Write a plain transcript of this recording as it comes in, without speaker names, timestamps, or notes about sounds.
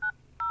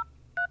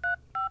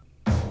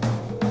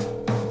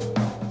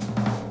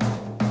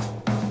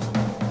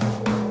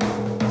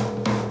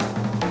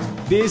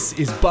This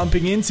is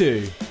Bumping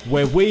Into,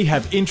 where we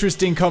have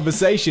interesting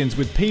conversations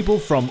with people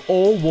from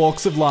all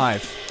walks of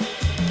life.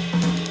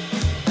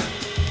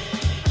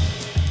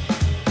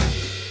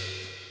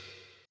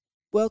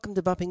 Welcome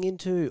to Bumping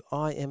Into.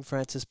 I am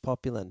Francis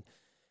Populin.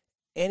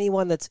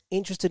 Anyone that's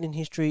interested in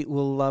history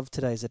will love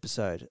today's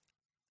episode.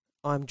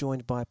 I'm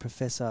joined by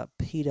Professor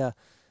Peter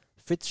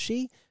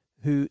Fritzsche,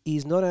 who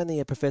is not only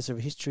a professor of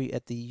history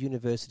at the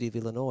University of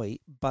Illinois,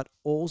 but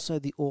also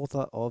the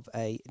author of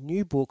a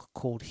new book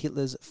called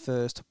Hitler's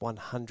First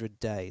 100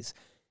 Days.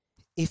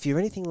 If you're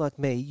anything like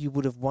me, you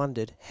would have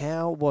wondered,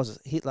 how was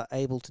Hitler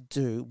able to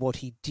do what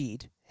he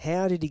did?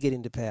 How did he get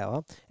into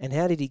power? And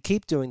how did he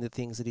keep doing the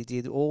things that he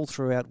did all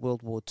throughout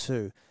World War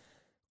II?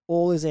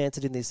 All is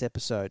answered in this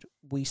episode.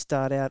 We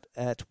start out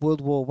at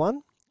World War I.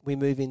 We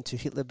move into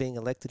Hitler being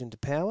elected into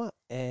power,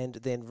 and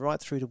then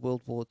right through to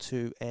World War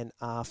II and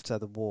after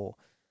the war.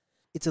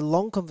 It's a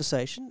long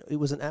conversation. It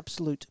was an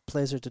absolute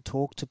pleasure to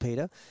talk to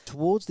Peter.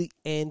 Towards the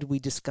end, we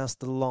discussed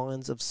the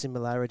lines of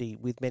similarity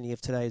with many of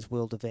today's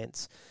world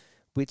events,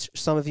 which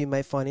some of you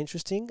may find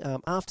interesting.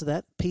 After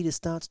that, Peter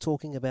starts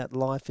talking about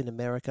life in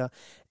America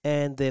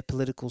and their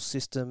political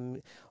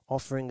system,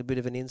 offering a bit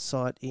of an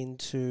insight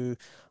into,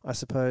 I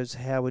suppose,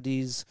 how it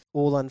is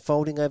all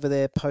unfolding over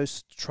there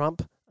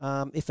post-Trump.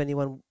 If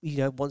anyone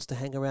wants to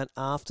hang around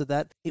after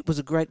that. It was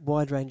a great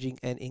wide-ranging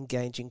and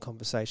engaging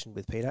conversation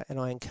with Peter, and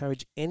I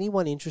encourage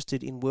anyone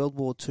interested in World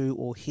War II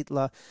or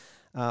Hitler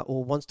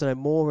or wants to know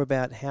more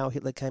about how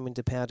Hitler came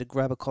into power to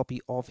grab a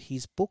copy of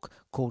his book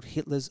called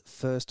Hitler's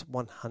First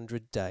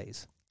 100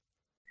 Days.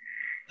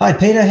 Hi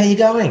Peter, how you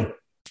going?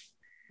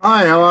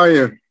 Hi, how are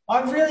you?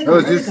 I'm really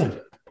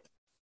good.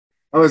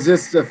 I was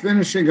just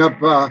finishing up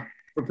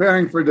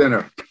preparing for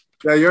dinner.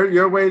 Yeah,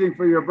 you're waiting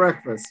for your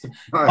breakfast.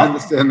 I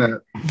understand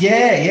that.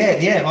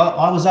 Yeah.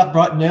 I was up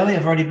bright and early.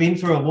 I've already been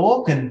for a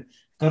walk and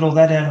got all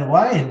that out of the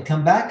way and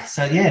come back.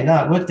 So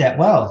it worked out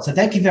well. So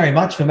thank you very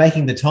much for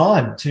making the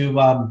time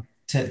to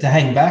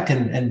hang back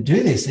and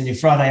do this in your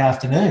Friday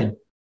afternoon.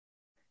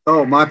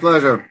 Oh, my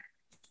pleasure.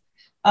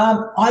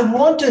 I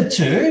wanted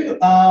to,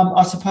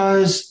 I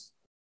suppose,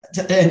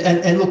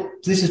 and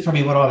look, this is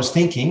probably what I was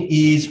thinking,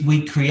 is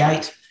we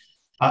create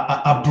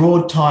a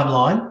broad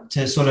timeline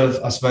to sort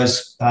of, I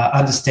suppose,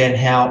 understand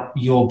how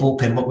your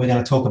book and what we're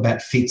going to talk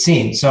about fits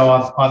in.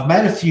 So I've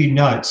made a few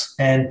notes,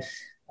 and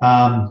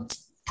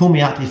pull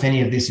me up if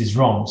any of this is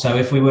wrong. So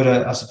if we were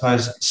to, I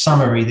suppose,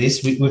 summary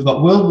this, we've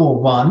got World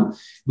War I,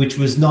 which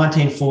was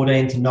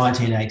 1914 to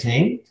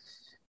 1918.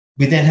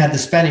 We then had the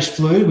Spanish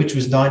flu, which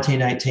was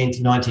 1918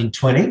 to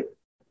 1920.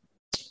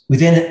 We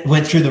then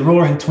went through the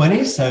Roaring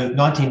Twenties, so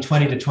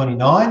 1920 to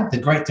 29, the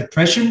Great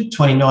Depression,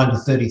 29 to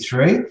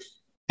 33.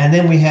 And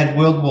then we had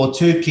World War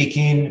II kick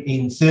in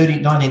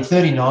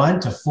 1939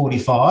 to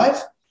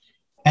 45.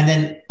 And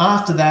then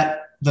after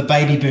that, the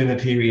baby boomer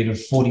period of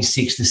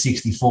 46 to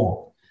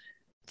 64.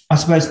 I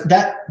suppose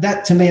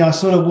that to me, I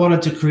sort of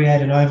wanted to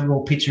create an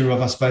overall picture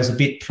of, I suppose, a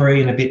bit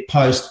pre and a bit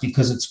post,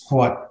 because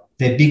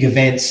they're big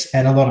events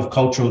and a lot of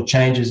cultural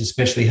changes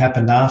especially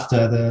happened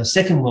after the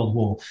Second World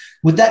War.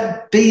 Would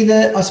that be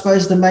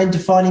the main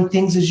defining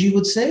things as you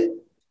would see?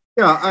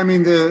 Yeah, I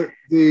mean,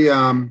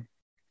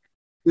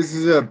 this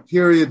is a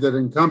period that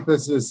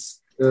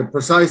encompasses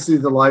precisely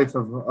the life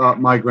of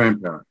my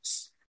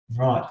grandparents.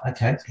 Right.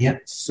 Okay.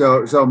 Yep.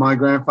 So my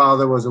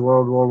grandfather was a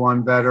World War I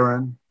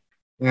veteran,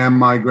 and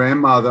my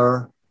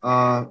grandmother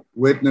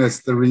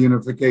witnessed the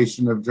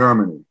reunification of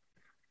Germany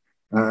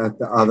at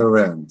the other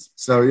end.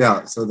 So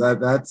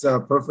that's a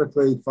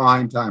perfectly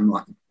fine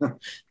timeline.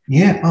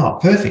 Yeah. Oh,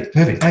 perfect.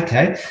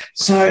 Okay.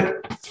 So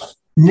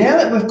now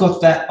that we've got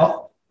that,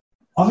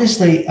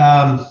 obviously.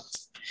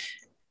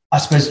 I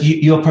suppose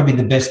you're probably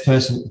the best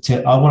person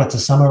I wanted to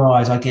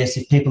summarize, I guess,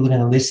 if people are going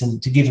to listen,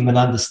 to give them an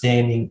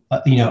understanding,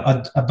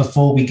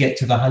 before we get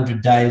to the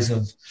 100 days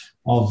of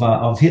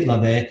Hitler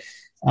there.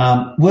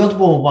 World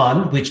War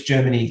I, which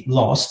Germany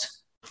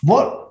lost,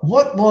 what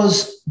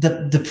was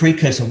the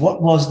precursor?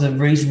 What was the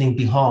reasoning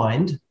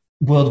behind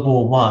World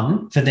War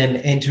I for them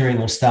entering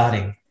or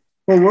starting?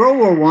 Well, World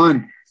War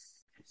I,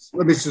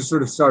 let me just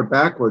sort of start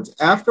backwards.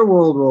 After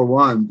World War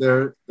I,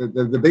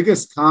 the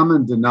biggest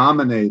common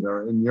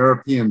denominator in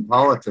European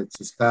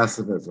politics is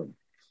pacifism,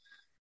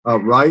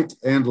 right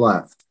and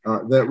left,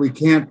 that we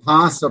can't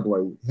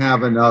possibly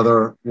have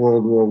another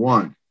World War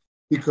I,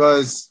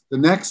 because the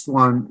next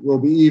one will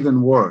be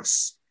even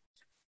worse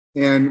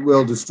and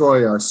will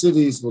destroy our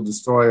cities, will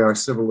destroy our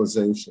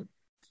civilization.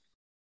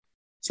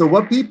 So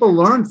what people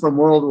learned from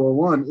World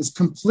War I is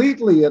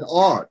completely at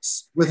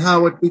odds with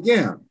how it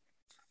began,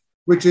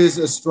 which is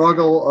a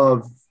struggle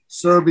of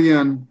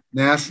Serbian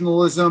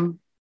nationalism,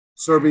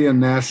 Serbian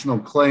national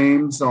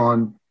claims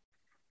on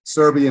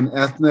Serbian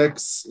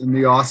ethnics in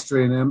the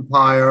Austrian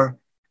Empire,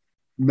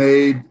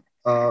 made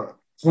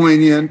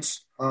poignant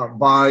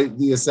by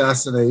the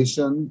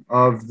assassination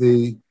of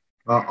the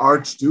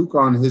Archduke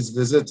on his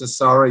visit to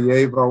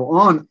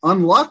Sarajevo.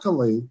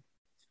 Unluckily,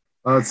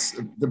 it's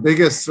the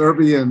biggest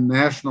Serbian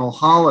national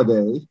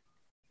holiday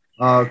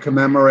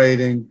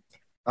commemorating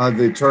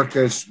the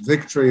Turkish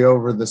victory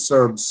over the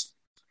Serbs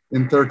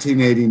in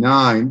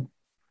 1389.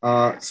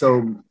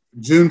 So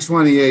June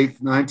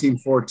 28th,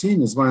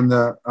 1914 is when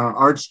the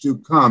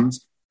Archduke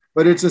comes,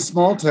 but it's a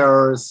small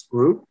terrorist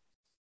group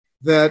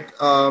that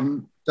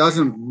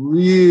doesn't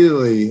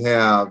really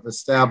have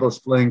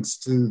established links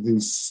to the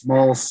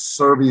small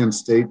Serbian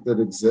state that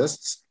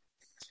exists.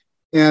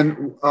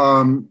 And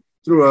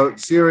through a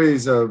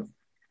series of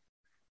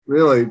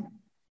really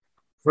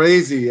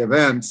crazy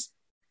events,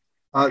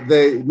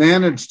 they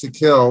managed to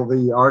kill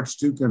the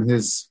Archduke and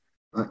his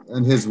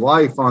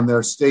wife on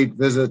their state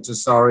visit to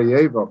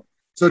Sarajevo.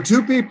 So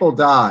 2 people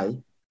die,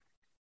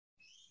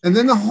 and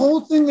then the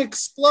whole thing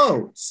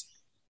explodes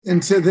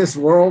into this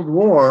world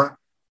war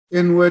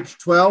in which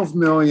 12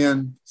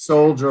 million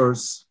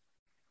soldiers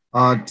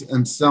and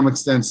to some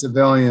extent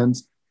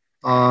civilians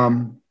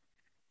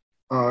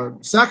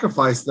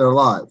sacrificed their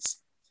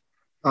lives.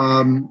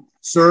 Austria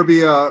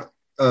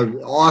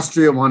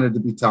wanted to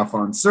be tough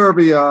on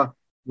Serbia.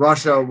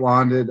 Russia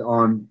wanted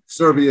on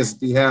Serbia's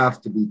behalf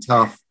to be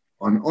tough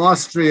on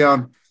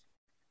Austria.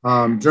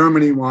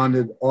 Germany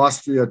wanted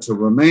Austria to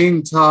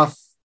remain tough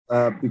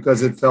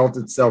because it felt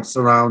itself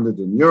surrounded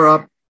in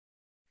Europe.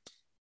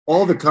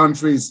 All the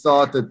countries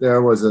thought that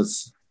there was a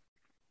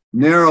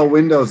narrow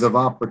windows of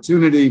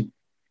opportunity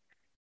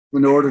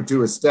in order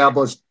to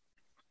establish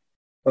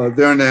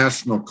their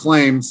national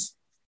claims.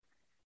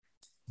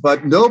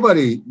 But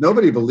nobody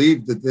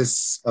believed that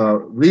this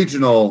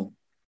regional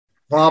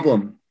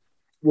problem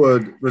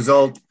would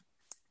result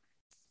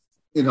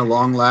in a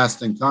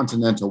long-lasting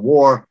continental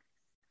war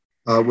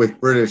with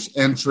British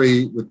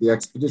entry, with the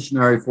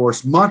expeditionary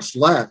force, much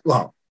less,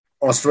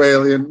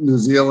 Australian, New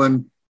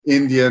Zealand,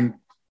 Indian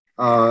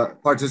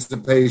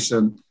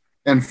participation,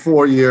 and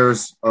 4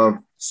 years of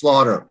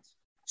slaughter.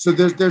 So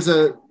there's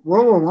a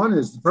World War I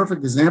is the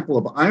perfect example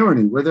of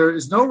irony, where there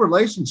is no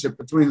relationship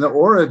between the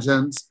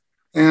origins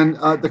and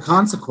the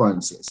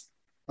consequences.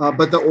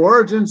 But the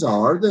origins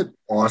are that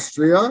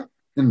Austria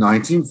in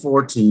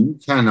 1914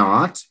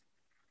 cannot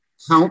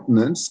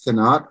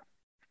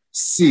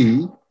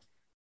see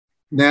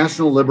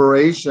national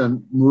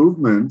liberation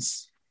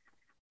movements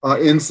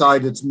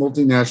inside its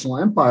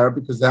multinational empire,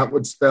 because that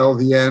would spell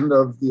the end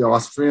of the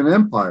Austrian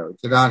Empire.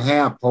 It cannot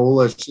have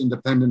Polish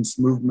independence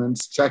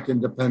movements, Czech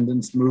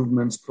independence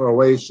movements,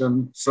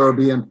 Croatian,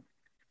 Serbian,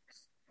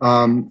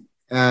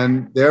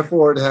 and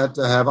therefore it had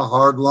to have a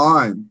hard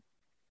line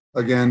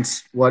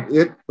against what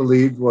it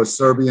believed was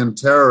Serbian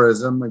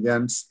terrorism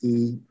against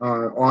the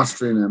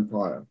Austrian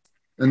Empire.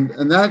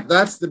 And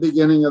that's the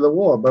beginning of the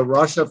war. But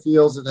Russia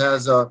feels it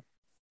has a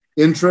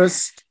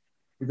interest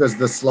because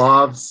the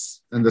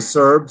Slavs and the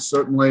Serbs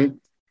certainly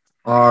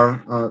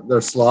are,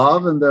 they're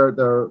Slav and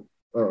they're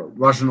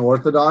Russian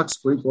Orthodox,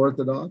 Greek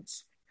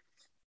Orthodox.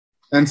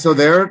 And so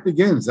there it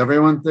begins.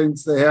 Everyone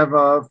thinks they have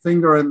a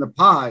finger in the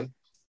pie.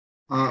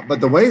 But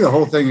the way the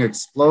whole thing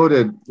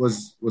exploded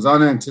was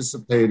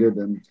unanticipated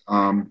and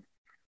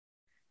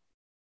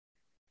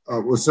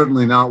was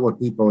certainly not what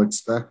people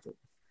expected.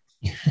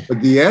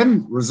 But the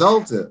end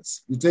result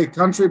is, you take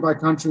country by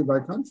country by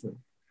country.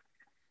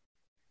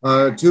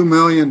 2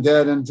 million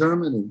dead in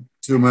Germany,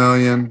 2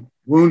 million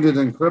wounded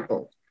and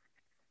crippled.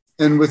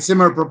 And with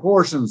similar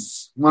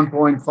proportions,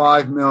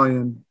 1.5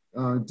 million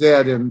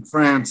dead in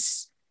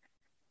France,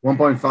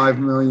 1.5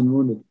 million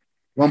wounded,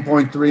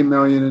 1.3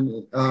 million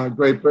in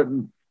Great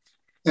Britain.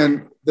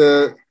 And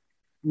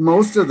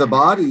most of the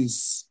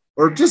bodies,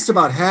 or just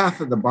about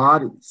half of the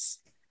bodies,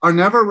 are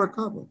never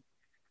recovered.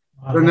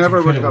 They're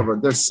never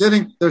recovered. They're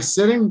still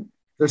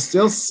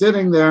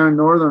sitting there in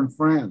northern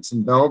France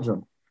and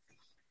Belgium.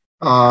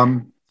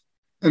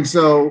 And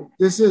so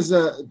this is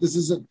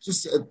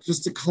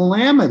just a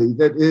calamity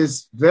that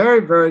is very,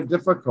 very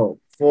difficult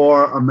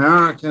for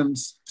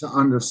Americans to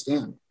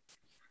understand.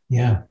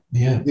 Yeah.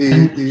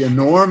 The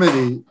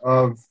enormity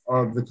of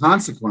the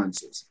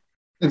consequences.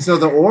 And so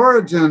the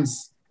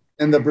origins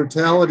and the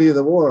brutality of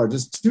the war are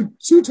just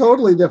two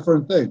totally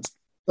different things.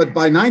 But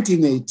by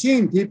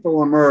 1918,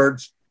 people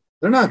emerge.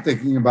 They're not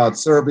thinking about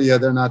Serbia.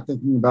 They're not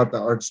thinking about the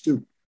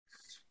Archduke.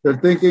 They're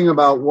thinking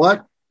about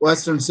what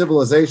Western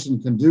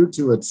civilization can do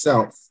to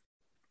itself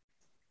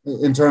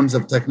in terms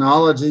of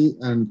technology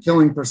and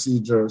killing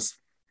procedures.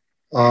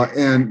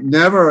 And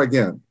never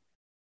again,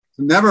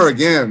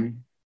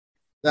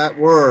 that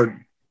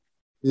word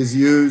is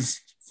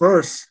used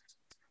first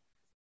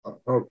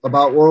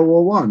about World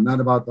War I, not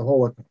about the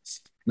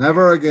Holocaust.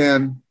 Never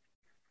again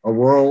a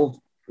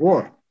world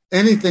war.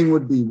 Anything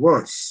would be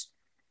worse.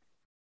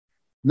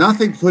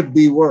 Nothing could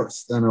be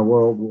worse than a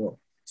world war.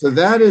 So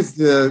that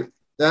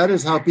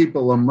is how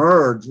people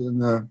emerge in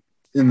the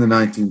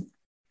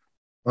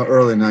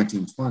early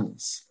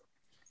 1920s.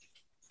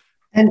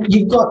 And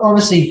you've got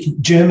obviously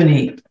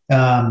Germany.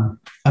 What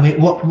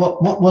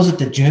was it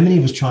that Germany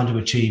was trying to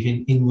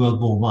achieve in World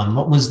War I?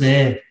 What was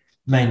their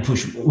main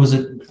push? Was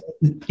it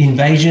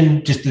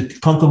invasion, just to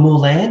conquer more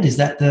land? Is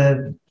that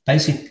the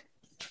basic?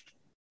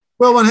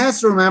 Well, one has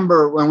to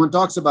remember when one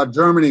talks about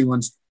Germany,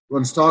 one's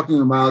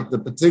talking about the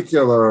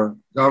particular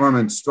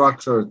government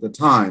structure at the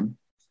time.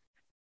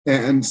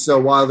 And so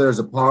while there's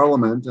a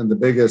parliament and the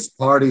biggest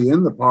party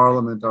in the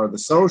parliament are the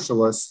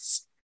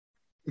socialists,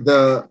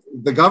 the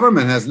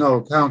government has no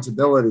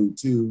accountability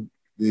to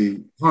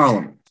the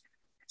parliament.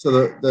 So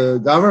the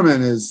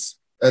government is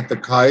at the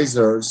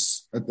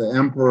Kaiser's, at the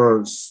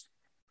emperor's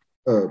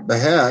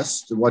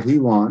behest, what he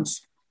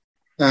wants.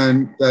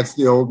 And that's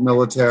the old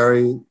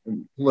military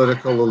and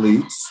political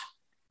elites.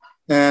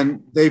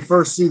 And they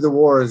first see the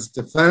war as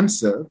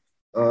defensive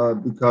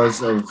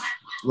because of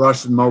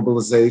Russian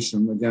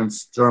mobilization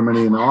against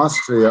Germany and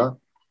Austria.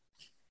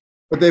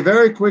 But they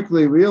very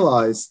quickly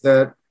realized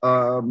that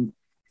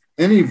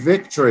any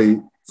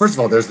victory, first of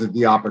all, there's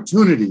the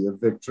opportunity of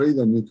victory,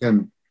 then you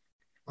can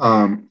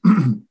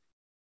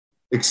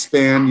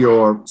expand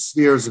your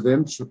spheres of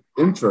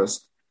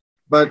interest.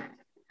 But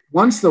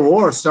once the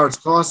war starts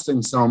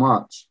costing so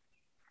much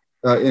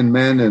in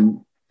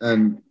men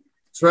and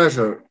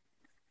treasure,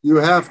 you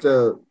have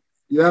to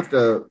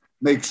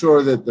make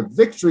sure that the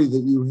victory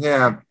that you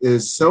have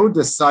is so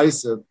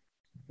decisive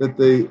that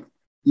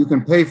you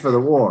can pay for the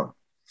war.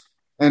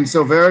 And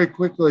so very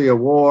quickly, a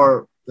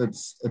war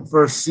that's at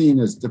first seen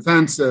as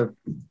defensive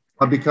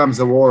becomes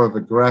a war of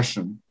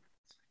aggression,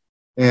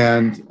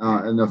 and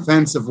an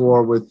offensive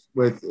war with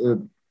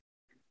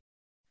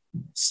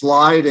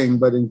sliding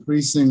but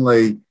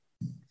increasingly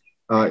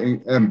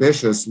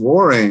ambitious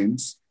war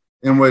aims,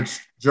 in which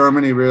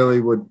Germany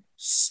really would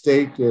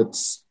stake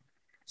its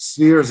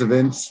spheres of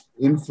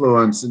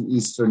influence in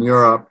Eastern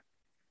Europe.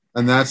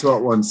 And that's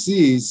what one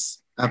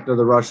sees after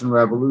the Russian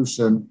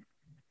Revolution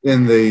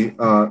in the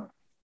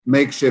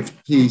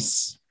makeshift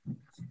peace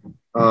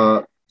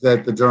that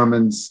the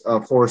Germans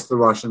forced the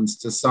Russians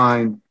to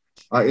sign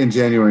in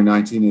January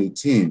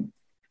 1918,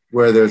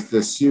 where there's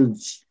this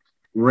huge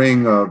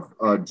ring of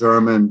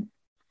German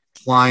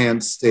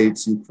client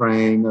states,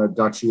 Ukraine,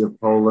 Duchy of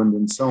Poland,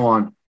 and so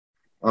on.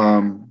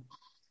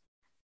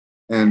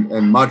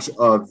 And much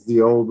of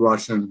the old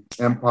Russian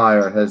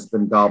Empire has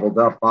been gobbled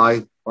up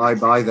by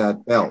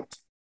that belt.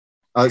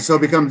 So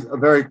it becomes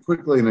very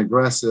quickly an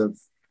aggressive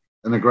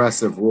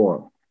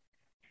war,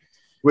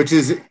 which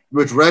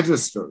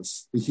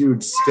registers the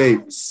huge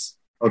stakes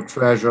of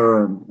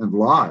treasure and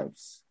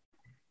lives.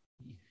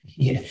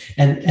 Yeah,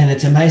 and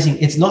it's amazing.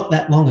 It's not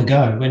that long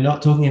ago. We're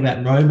not talking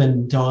about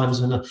Roman times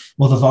or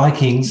the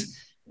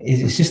Vikings.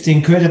 It's just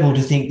incredible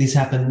to think this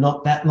happened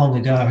not that long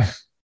ago.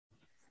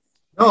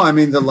 No, I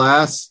mean, the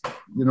last,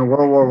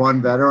 World War I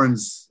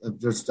veterans have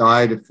just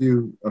died a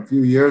few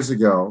years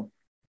ago.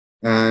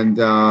 And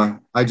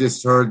I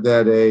just heard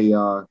that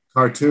a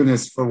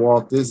cartoonist for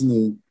Walt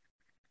Disney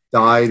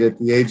died at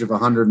the age of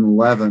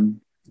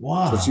 111.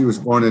 Wow. So she was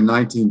born in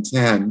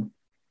 1910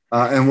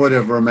 and would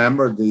have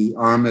remembered the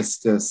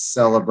armistice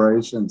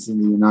celebrations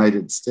in the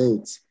United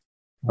States.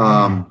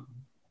 Wow.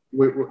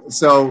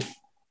 It's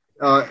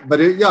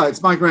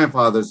my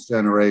grandfather's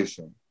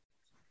generation.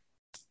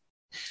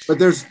 But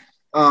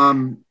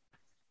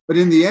but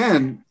in the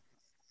end,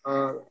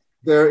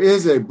 there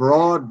is a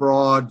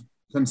broad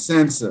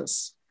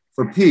consensus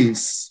for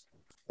peace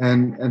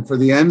and for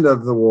the end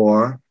of the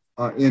war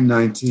in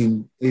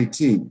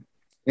 1918.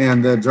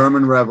 And the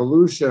German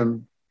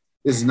Revolution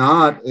is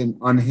not an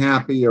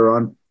unhappy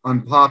or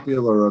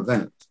unpopular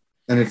event.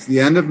 And it's the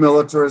end of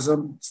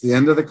militarism. It's the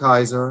end of the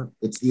Kaiser.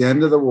 It's the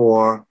end of the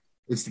war.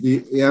 It's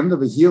the end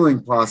of a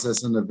healing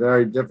process in a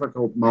very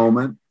difficult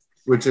moment,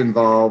 which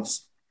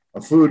involves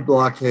a food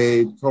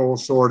blockade, coal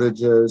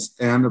shortages,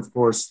 and of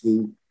course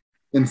the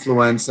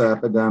influenza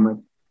epidemic.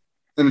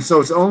 And so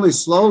it's only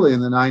slowly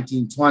in the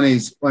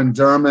 1920s when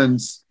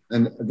Germans,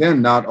 and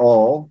again, not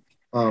all,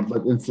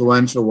 but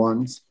influential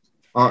ones,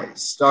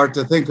 start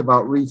to think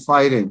about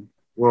refighting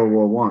World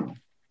War I.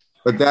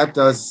 But that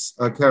does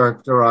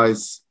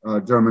characterize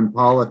German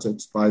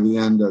politics by the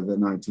end of the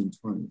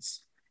 1920s.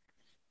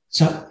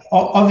 So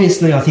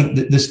obviously, I think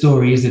that the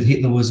story is that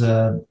Hitler was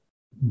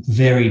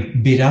very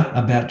bitter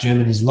about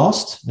Germany's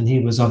loss, and he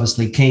was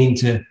obviously keen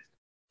to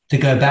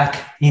go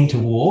back into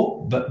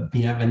war. But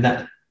and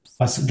that,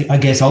 I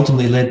guess,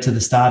 ultimately led to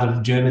the start of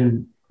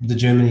the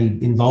Germany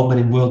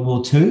involvement in World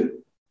War II.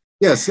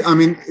 Yes, I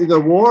mean, the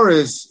war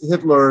is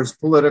Hitler's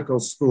political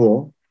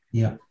school.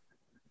 Yeah.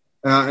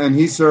 And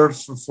he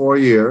serves for 4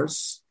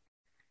 years,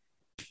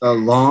 a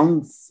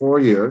long 4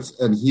 years,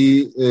 and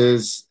he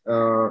is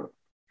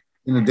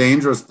in a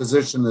dangerous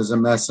position as a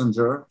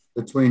messenger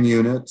between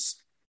units.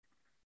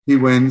 He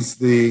earns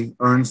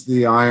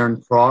the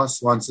Iron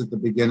Cross, once at the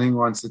beginning,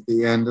 once at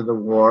the end of the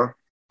war.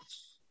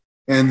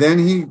 And then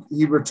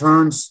he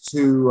returns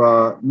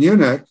to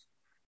Munich,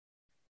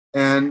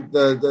 and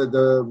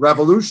the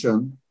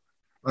revolution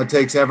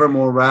takes ever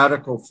more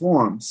radical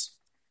forms.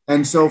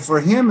 And so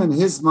for him, in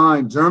his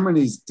mind,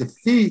 Germany's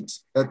defeat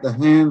at the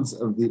hands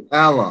of the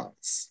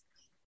Allies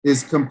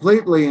is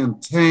completely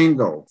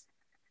entangled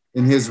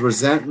in his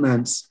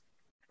resentments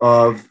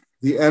of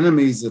the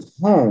enemies at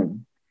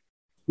home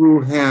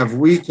who have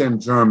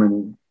weakened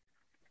Germany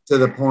to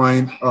the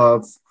point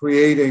of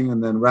creating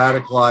and then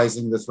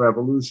radicalizing this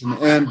revolution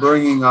and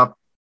bringing up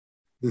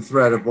the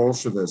threat of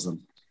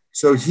Bolshevism.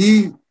 So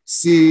he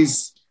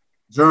sees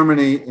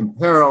Germany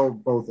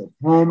imperiled both at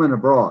home and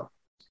abroad.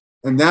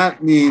 And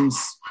that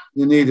means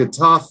you need a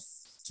tough,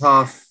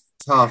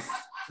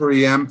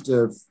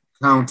 preemptive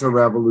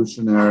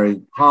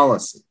counter-revolutionary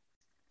policy.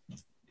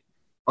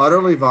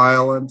 Utterly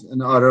violent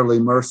and utterly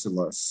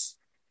merciless.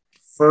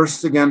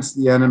 First against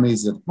the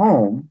enemies at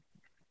home,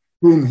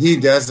 whom he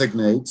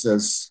designates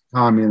as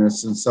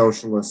communists and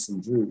socialists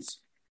and Jews.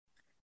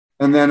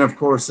 And then, of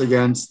course,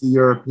 against the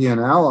European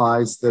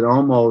allies that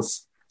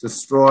almost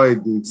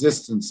destroyed the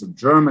existence of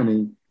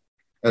Germany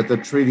at the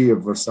Treaty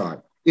of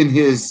Versailles, in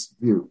his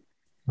view.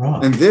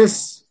 Right. And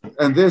this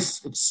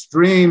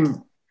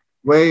extreme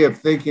way of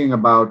thinking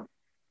about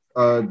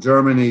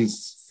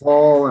Germany's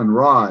fall and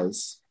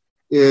rise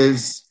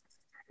is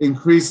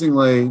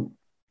increasingly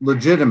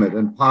legitimate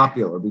and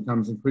popular,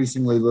 becomes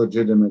increasingly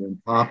legitimate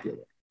and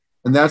popular.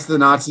 And that's the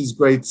Nazis'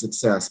 great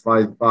success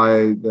by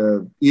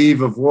the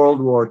eve of World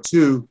War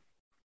II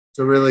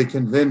to really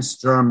convince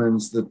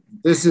Germans that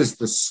this is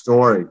the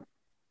story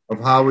of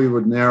how we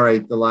would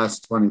narrate the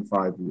last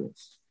 25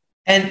 years.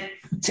 And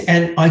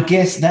I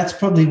guess that's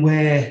probably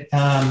where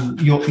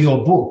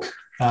your book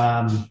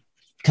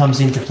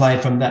comes into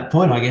play from that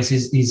point, I guess,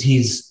 is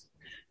his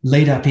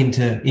lead up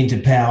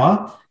into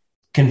power,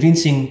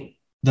 convincing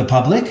the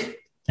public,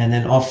 and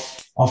then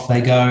off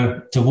they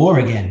go to war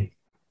again.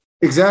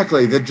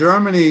 Exactly.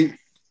 Germany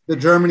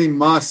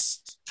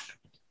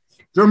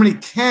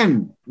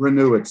can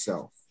renew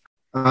itself,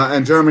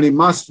 and Germany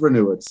must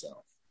renew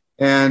itself.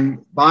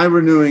 And by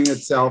renewing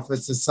itself,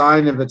 it's a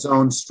sign of its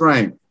own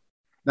strength.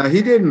 Now,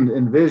 he didn't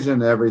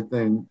envision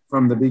everything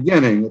from the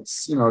beginning.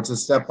 It's a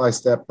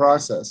step-by-step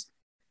process.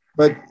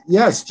 But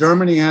yes,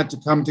 Germany had to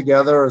come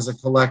together as a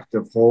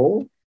collective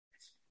whole.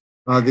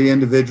 The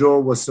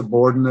individual was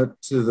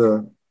subordinate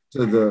to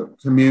the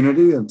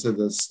community and to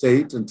the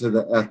state and to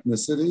the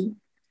ethnicity.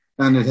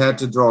 And it had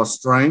to draw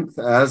strength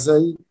as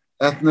a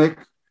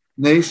ethnic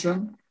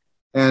nation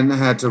and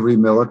had to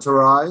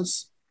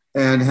remilitarize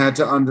and had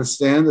to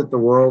understand that the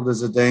world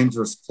is a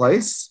dangerous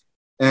place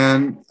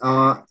and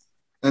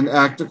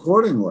act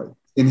accordingly.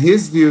 In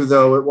his view,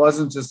 though, it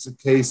wasn't just a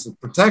case of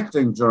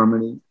protecting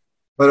Germany,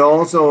 but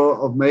also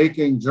of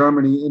making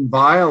Germany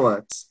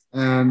inviolate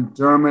and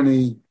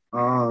Germany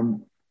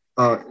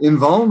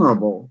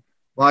invulnerable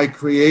by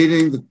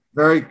creating the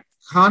very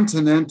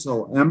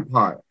continental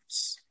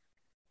empires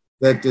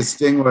that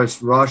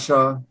distinguished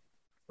Russia,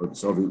 or the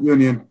Soviet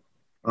Union,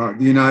 the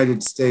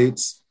United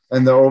States,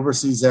 and the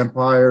overseas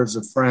empires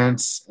of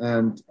France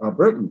and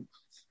Britain.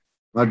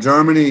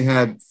 Germany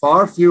had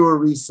far fewer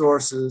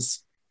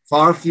resources,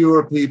 far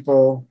fewer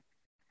people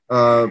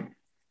than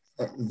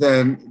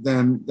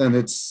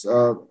its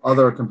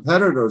other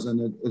competitors,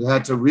 and it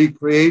had to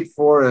recreate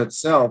for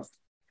itself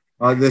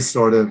this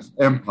sort of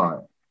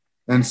empire.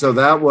 And so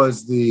that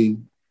was the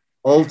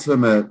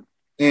ultimate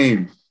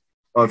aim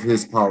of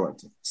his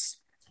politics.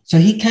 So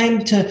he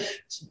came to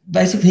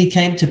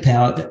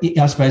power,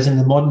 I suppose, and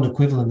the modern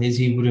equivalent is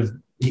he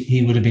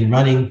would have been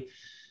running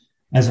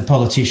as a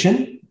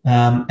politician,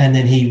 and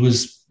then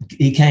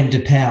he came to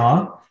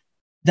power.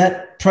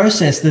 That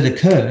process that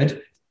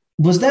occurred,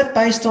 was that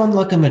based on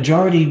like a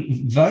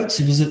majority votes?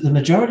 Was it the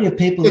majority of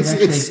people?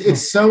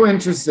 It's so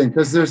interesting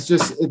because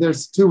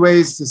there's two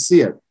ways to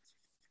see it.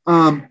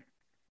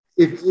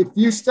 If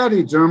you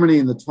study Germany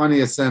in the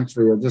 20th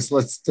century, or just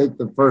let's take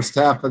the first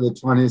half of the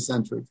 20th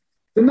century,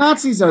 the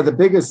Nazis are the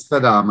biggest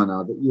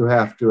phenomena that you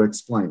have to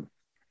explain.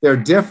 They're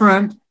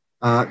different.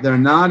 They're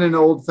not an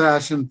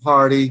old-fashioned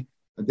party.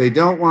 They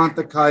don't want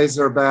the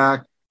Kaiser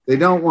back. They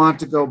don't want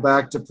to go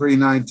back to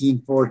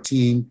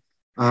pre-1914,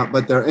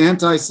 but they're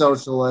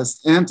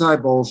anti-socialist,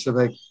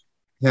 anti-Bolshevik,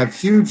 have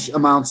huge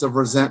amounts of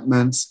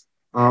resentments,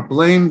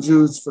 blame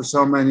Jews for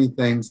so many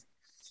things,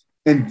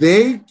 and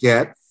they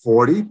get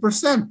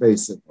 40%,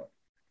 basically.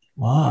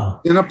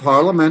 Wow. In a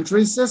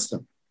parliamentary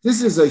system.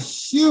 This is a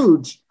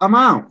huge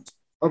amount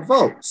of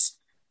votes.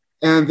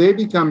 And they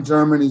become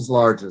Germany's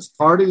largest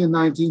party in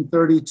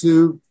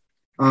 1932,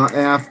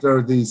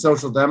 after the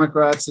Social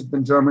Democrats had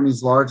been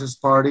Germany's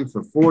largest party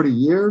for 40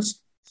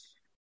 years.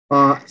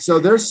 So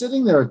they're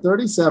sitting there at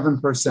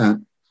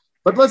 37%,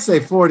 but let's say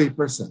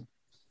 40%.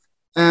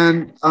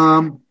 And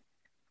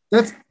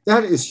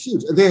that is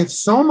huge. They have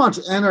so much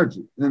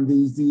energy, and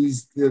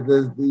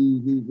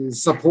the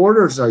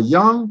supporters are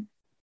young,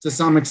 to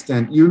some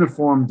extent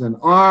uniformed and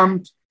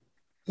armed,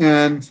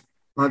 and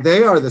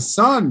they are the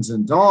sons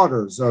and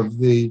daughters of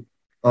the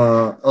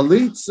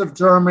elites of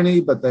Germany,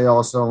 but they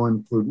also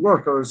include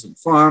workers and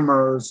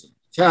farmers, and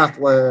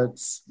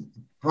Catholics,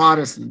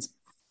 Protestants.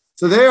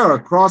 So they are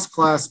a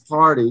cross-class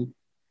party,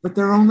 but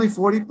they're only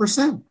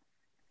 40%.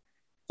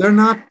 They're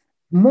not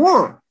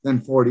more than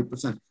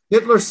 40%.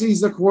 Hitler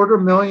sees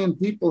 250,000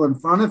 people in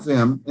front of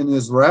him in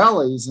his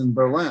rallies in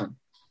Berlin,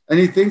 and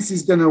he thinks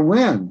he's going to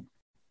win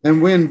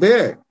and win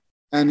big.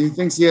 And he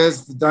thinks he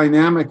has the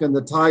dynamic and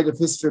the tide of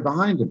history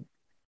behind him.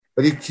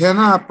 But he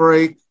cannot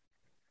break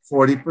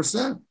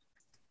 40%.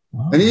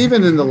 Wow. And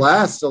even in the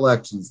last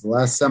elections, the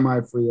last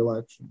semi-free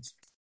elections,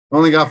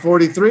 only got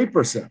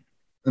 43%.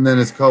 And then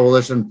his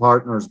coalition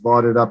partners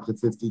bought it up to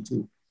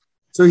 52%.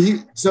 So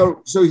he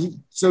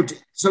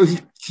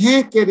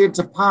can't get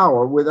into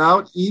power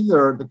without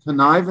either the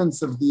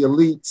connivance of the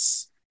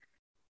elites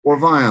or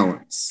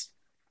violence.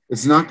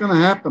 It's not going to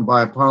happen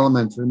by a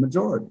parliamentary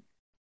majority.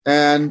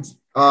 And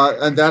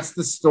that's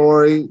the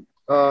story.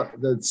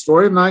 The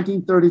story of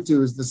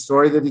 1932 is the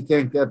story that he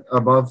can't get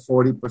above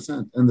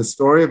 40%. And the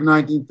story of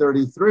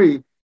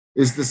 1933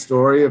 is the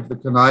story of the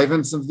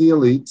connivance of the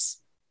elites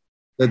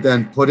that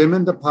then put him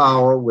into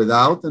power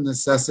without the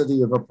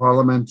necessity of a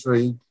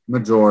parliamentary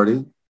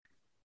majority,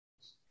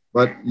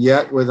 but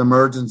yet with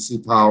emergency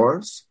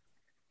powers.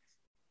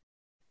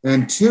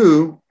 And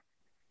two,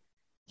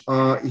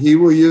 he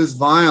will use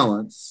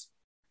violence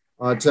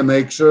to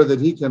make sure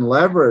that he can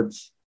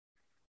leverage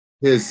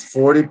his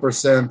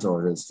 40%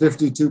 or his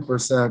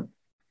 52%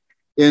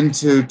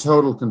 into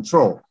total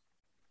control,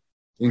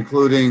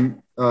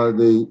 including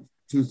the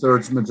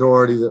 2/3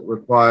 majority that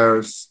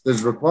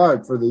is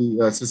required for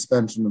the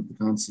suspension of the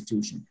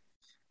Constitution.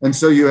 And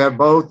so you have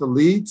both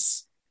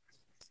elites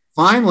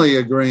finally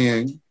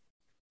agreeing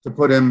to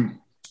put him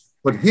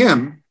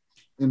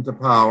into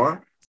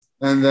power,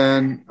 and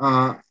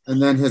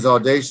then his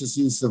audacious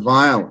use of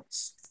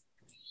violence.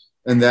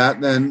 And that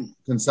then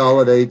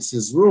consolidates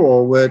his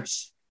rule,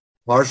 which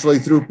partially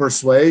through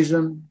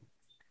persuasion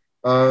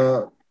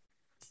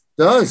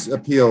does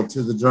appeal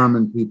to the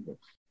German people.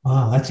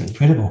 Wow, that's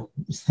incredible.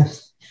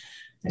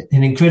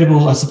 An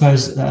incredible, I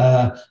suppose,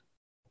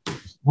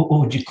 what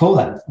would you call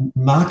that?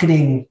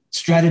 Marketing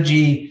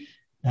strategy,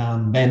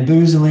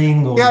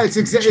 bamboozling? Or... Yeah,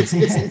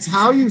 it's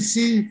how you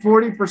see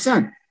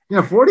 40%.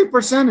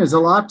 40% is a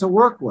lot to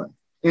work with.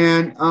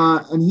 And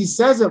he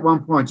says at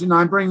one point,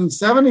 I'm bringing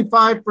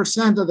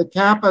 75% of the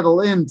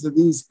capital into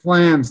these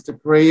plans to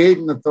create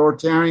an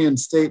authoritarian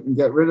state and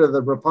get rid of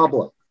the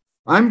republic.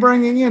 I'm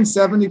bringing in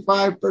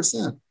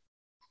 75%.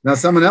 Now,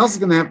 someone else is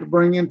going to have to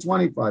bring in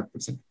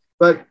 25%.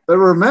 But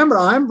remember,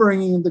 I'm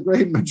bringing in the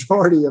great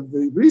majority of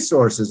the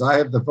resources. I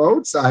have the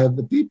votes, I have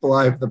the people,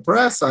 I have the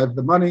press, I have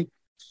the money.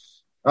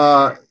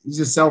 He's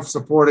a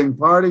self-supporting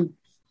party.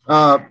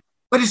 But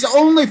it's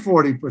only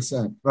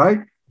 40%, right?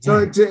 So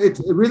it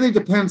really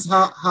depends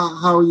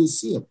how you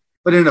see it.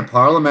 But in a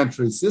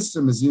parliamentary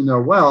system, as you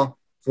know well,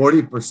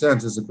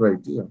 40% is a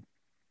great deal.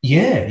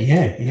 Yeah,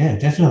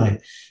 definitely.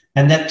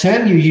 And that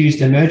term you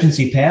used,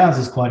 emergency powers,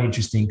 is quite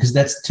interesting because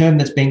that's a term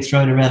that's been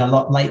thrown around a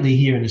lot lately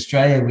here in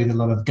Australia with a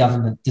lot of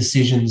government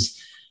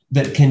decisions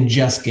that can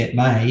just get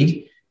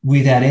made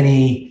without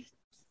any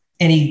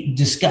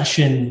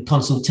discussion,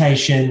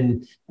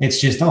 consultation. It's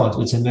just,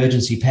 it's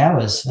emergency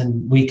powers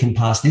and we can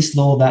pass this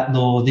law, that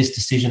law, this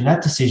decision,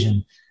 that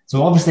decision.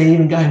 So obviously,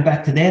 even going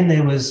back to then,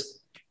 there was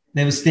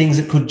things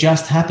that could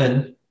just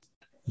happen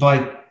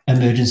by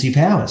emergency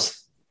powers.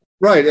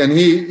 Right, and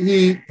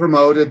he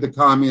promoted the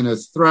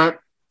communist threat,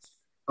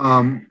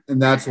 and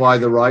that's why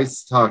the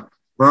Reichstag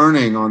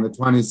burning on the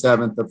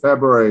 27th of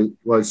February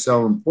was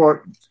so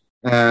important.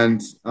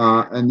 And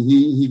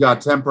he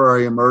got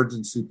temporary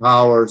emergency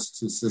powers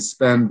to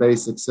suspend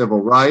basic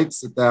civil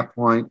rights at that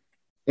point,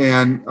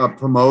 and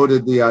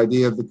promoted the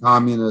idea of the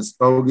communist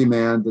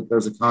bogeyman, that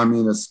there's a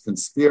communist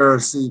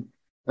conspiracy.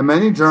 And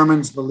many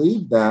Germans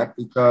believed that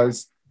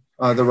because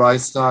the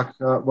Reichstag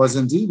was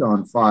indeed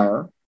on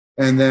fire,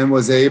 and then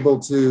was able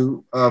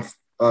to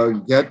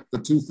get the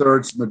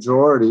 2/3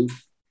 majority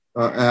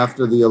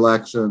after the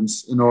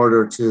elections in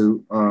order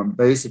to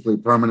basically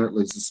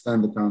permanently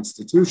suspend the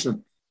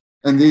Constitution.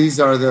 And these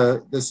are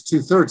this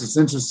 2/3. It's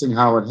interesting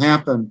how it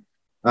happened.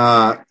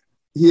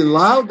 He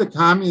allowed the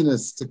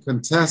communists to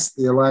contest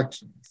the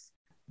elections,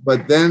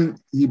 but then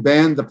he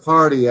banned the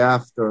party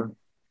after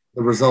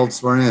the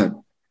results were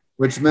in,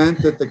 which meant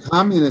that the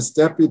communist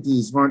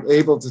deputies weren't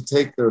able to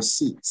take their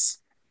seats,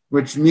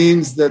 which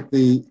means that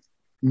the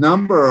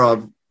number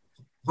of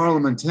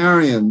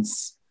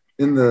parliamentarians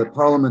in the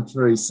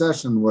parliamentary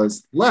session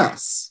was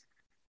less,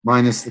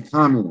 minus the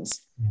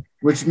communists,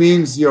 which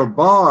means your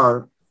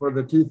bar for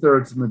the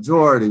 2/3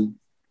 majority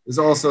is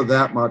also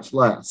that much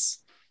less.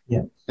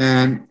 Yeah.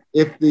 And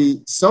if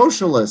the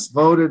socialists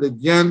voted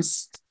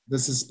against the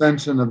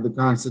suspension of the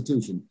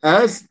Constitution,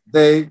 as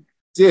they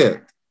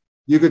did,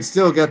 you could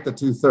still get the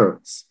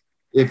 2/3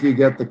 if you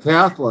get the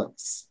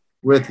Catholics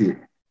with you.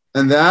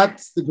 And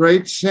that's the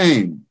great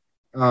shame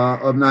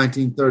of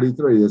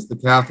 1933, is the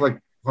Catholic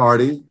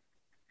Party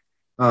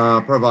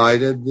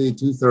provided the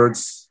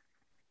 2/3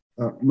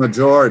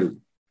 majority.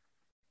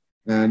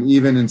 And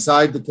even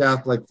inside the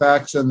Catholic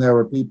faction, there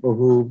were people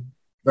who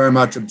very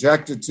much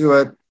objected to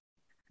it.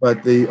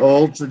 But the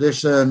old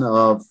tradition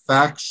of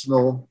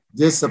factional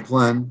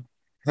discipline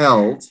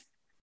held,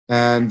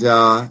 and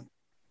the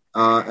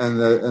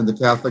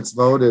Catholics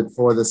voted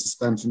for the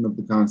suspension of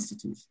the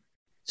Constitution.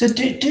 So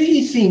do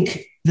you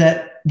think that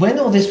when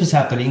all this was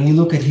happening, you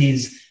look at his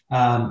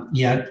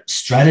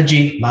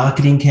strategy,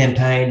 marketing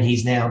campaign,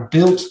 he's now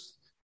built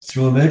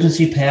through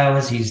emergency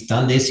powers, he's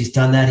done this, he's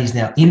done that, he's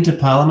now into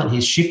Parliament,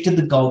 he's shifted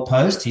the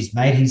goalpost, he's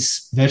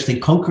virtually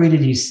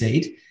concreted his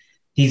seat,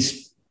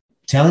 he's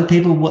telling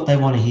people what they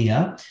want to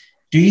hear.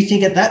 Do you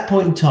think at that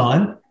point in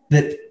time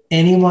that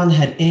anyone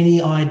had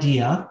any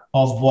idea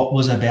of what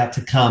was about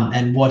to come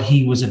and what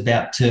he was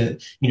about to,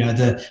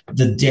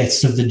 the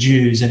deaths of the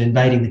Jews and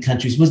invading the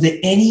countries? Was there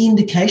any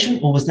indication,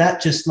 or was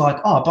that just like,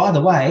 oh, by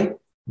the way,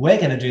 we're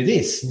going to do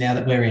this now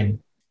that we're in?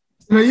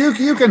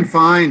 You can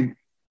find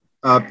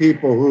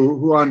people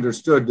who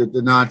understood that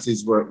the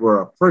Nazis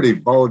were a pretty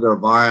vulgar,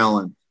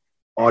 violent,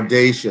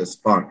 audacious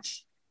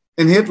bunch.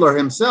 And Hitler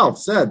himself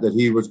said that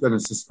he was going to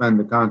suspend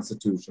the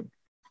Constitution.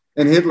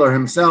 And Hitler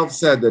himself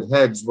said that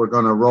heads were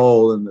going to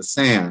roll in the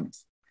sand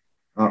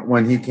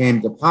when he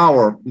came to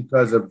power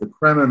because of the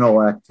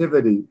criminal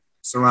activity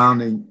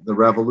surrounding the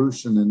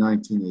revolution in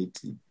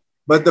 1918.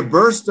 But the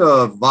burst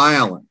of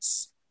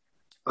violence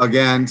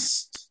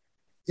against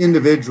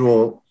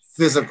individual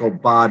physical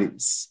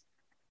bodies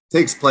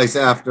takes place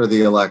after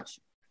the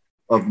election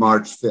of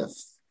March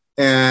 5th.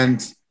 And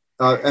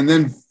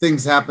then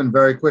things happen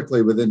very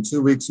quickly. Within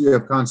 2 weeks, you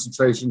have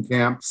concentration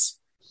camps.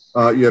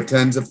 You have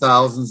tens of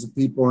thousands of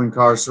people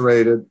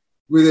incarcerated.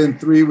 Within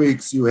 3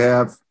 weeks, you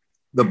have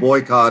the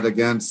boycott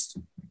against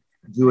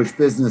Jewish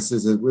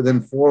businesses.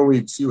 Within 4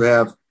 weeks, you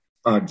have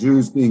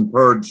Jews being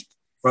purged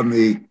from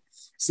the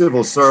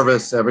civil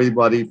service,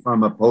 everybody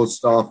from a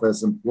post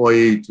office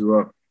employee to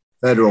a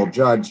federal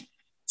judge.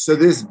 So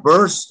this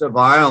burst of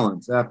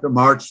violence after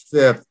March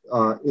 5th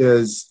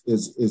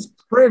is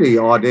pretty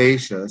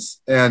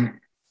audacious. And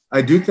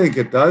I do think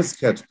it does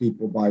catch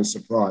people by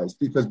surprise,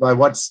 because by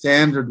what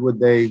standard would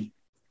they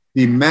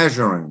be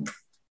measuring?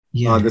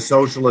 Yeah. The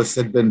socialists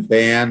had been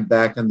banned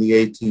back in the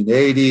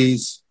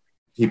 1880s.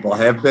 People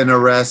have been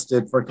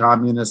arrested for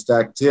communist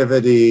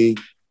activity,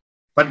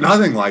 but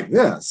nothing like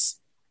this.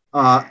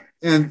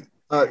 And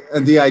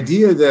the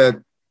idea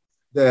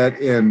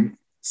that in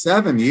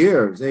 8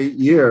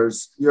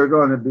 years, you're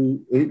going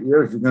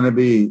to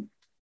be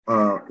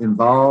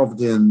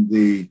involved in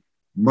the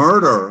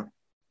murder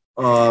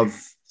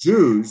of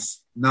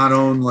Jews, not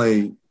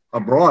only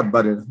abroad,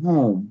 but at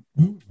home,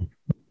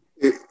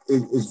 it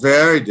is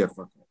very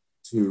difficult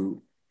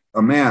to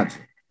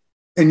imagine.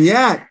 And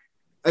yet,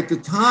 at the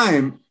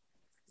time,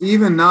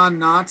 even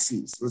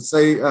non-Nazis, let's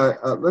say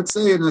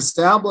an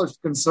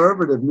established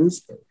conservative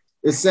newspaper,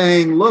 is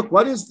saying, look,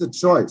 what is the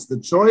choice?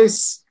 The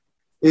choice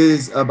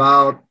is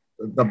about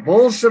the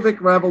Bolshevik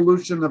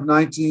Revolution of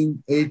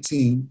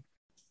 1918,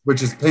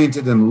 which is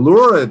painted in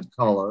lurid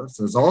colors.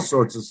 There's all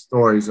sorts of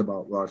stories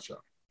about Russia.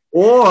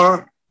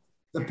 Or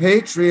the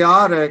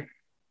patriotic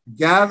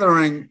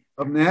gathering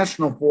of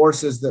national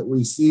forces that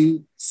we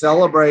see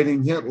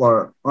celebrating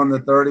Hitler on the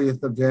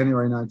 30th of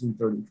January,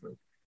 1933.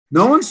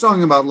 No one's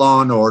talking about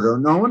law and order.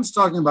 No one's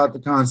talking about the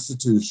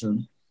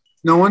Constitution.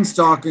 No one's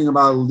talking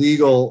about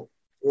legal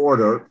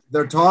order.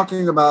 They're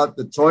talking about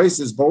the choice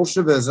is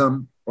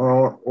Bolshevism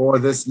or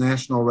this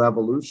national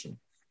revolution.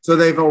 So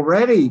they've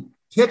already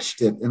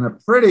pitched it in a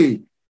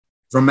pretty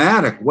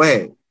dramatic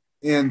way.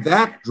 And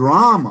that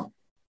drama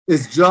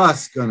is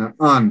just going to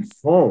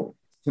unfold.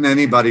 Can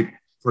anybody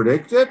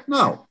predict it?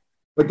 No.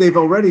 But they've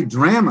already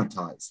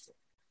dramatized it.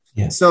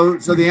 Yeah. So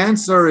the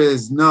answer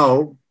is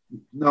no.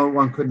 No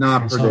one could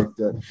not predict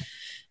it.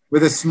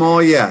 With a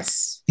small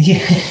yes.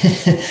 Yeah.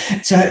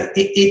 So,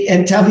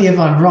 and tell me if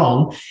I'm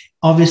wrong,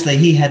 obviously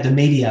he had the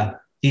media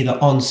either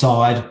on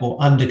side or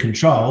under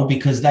control,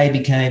 because they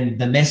became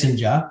the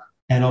messenger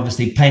and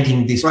obviously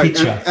painting this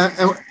picture.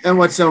 And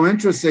what's so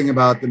interesting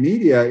about the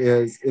media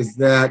is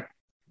that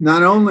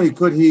not only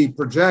could he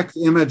project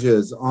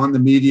images on the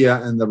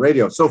media and the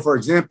radio. So, for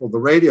example, the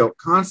radio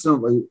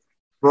constantly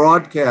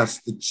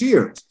broadcast the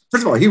cheers.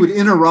 First of all, he would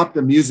interrupt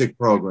a music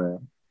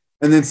program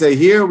and then say,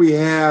 here we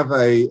have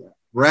a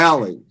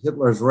rally,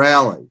 Hitler's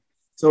rally.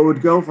 So it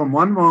would go from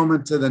one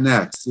moment to the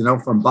next,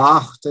 from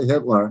Bach to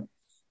Hitler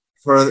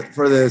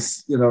for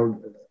this,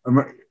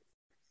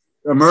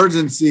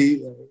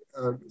 emergency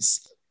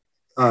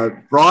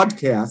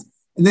broadcast.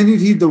 And then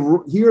you'd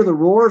hear the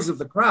roars of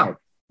the crowd.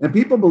 And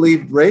people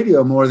believed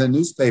radio more than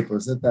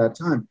newspapers at that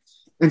time.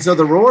 And so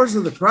the roars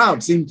of the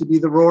crowd seemed to be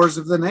the roars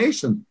of the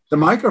nation. The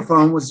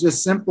microphone was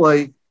just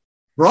simply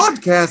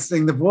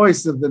broadcasting the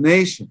voice of the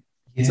nation.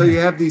 Yeah. So you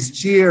have these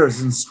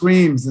cheers and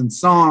screams and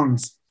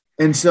songs.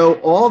 And so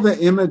all the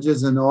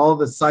images and all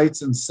the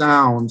sights and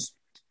sounds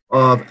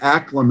of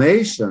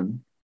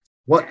acclamation,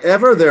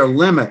 whatever their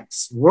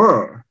limits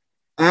were,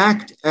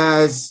 act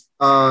as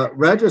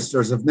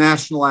registers of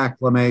national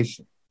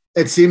acclamation.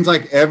 It seems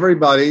like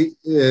everybody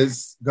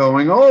is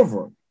going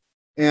over,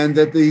 and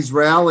that these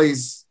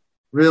rallies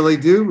really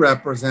do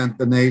represent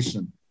the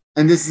nation.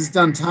 And this is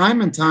done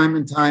time and time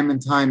and time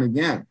and time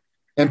again.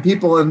 And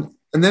people, and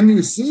then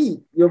you see,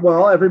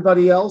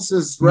 everybody else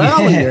is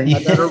rallying. Yeah.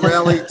 I better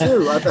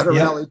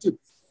rally too.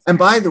 And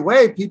by the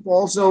way, people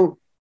also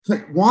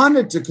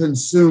wanted to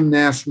consume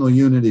national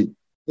unity.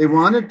 They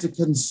wanted to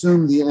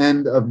consume the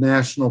end of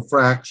national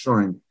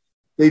fracturing.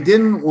 They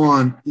didn't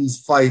want these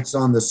fights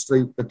on the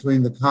street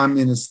between the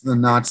communists and the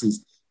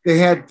Nazis. They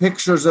had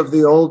pictures of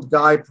the old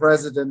guy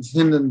president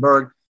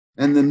Hindenburg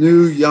and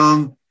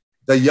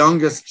the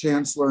youngest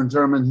chancellor in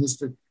German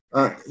history,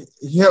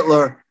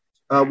 Hitler,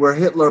 where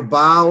Hitler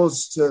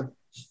bows to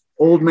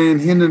old man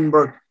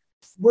Hindenburg.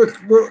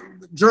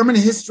 German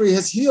history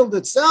has healed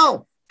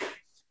itself.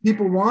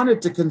 People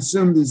wanted to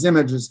consume these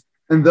images,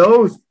 and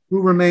those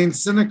who remained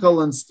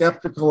cynical and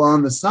skeptical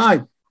on the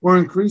side were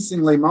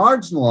increasingly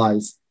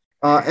marginalized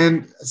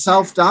and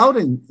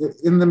self-doubting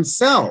in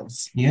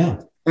themselves.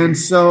 Yeah. And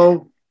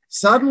so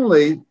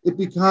suddenly it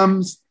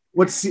becomes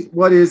what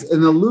is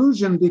an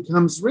illusion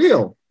becomes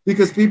real,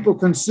 because people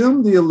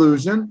consume the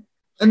illusion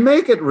and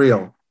make it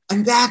real.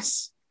 And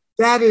that's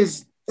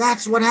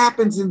what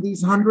happens in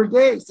these 100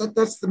 days.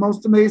 That's the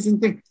most amazing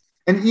thing.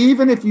 And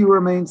even if you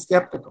remain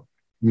skeptical,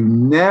 you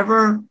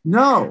never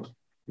know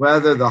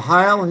whether the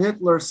Heil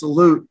Hitler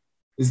salute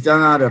is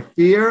done out of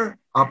fear,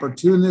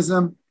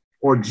 opportunism,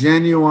 or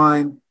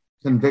genuine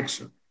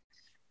conviction.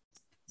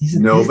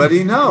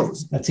 Nobody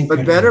knows. That's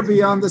incredible. But better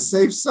be on the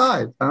safe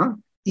side, huh?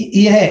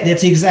 Yeah,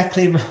 that's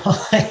exactly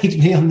right.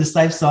 Be on the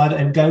safe side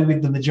and go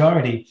with the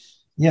majority.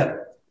 Yeah.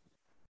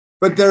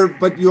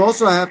 But you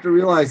also have to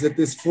realize that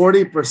this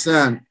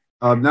 40%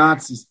 of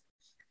Nazis,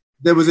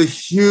 there was a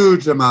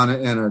huge amount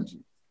of energy,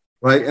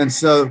 right? And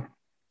so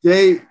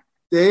they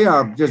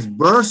are just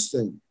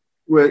bursting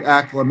with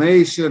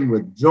acclamation,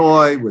 with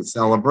joy, with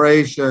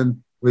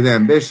celebration, with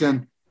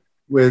ambition,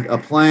 with a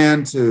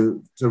plan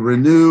to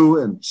renew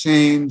and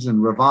change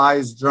and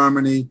revise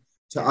Germany,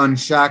 to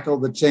unshackle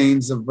the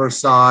chains of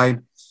Versailles,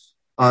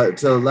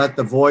 to let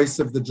the voice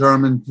of the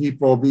German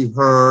people be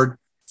heard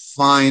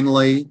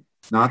finally,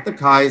 not the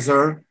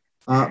Kaiser,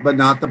 but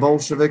not the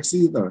Bolsheviks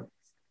either.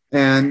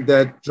 And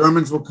that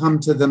Germans will come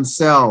to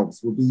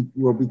themselves,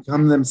 will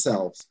become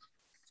themselves.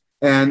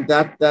 And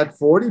that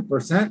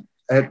 40%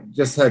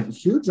 just had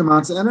huge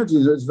amounts of energy.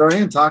 It was very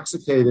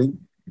intoxicating,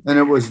 and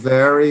it was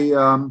very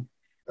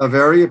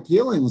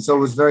appealing. So it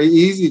was very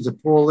easy to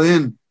pull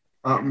in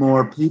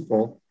more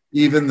people,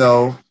 even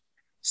though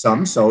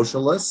some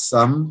socialists,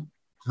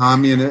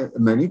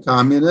 many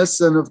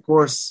communists, and of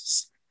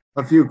course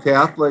a few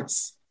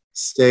Catholics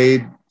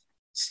stayed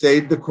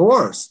the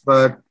course.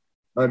 But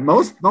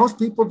most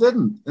people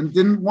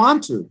didn't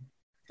want to.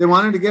 They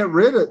wanted to get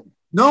rid of it.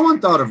 No one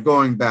thought of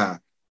going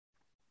back.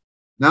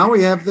 Now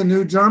we have the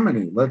new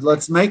Germany.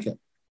 Let's make it.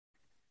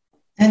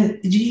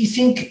 And do you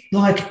think,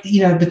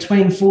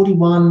 between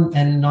 41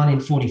 and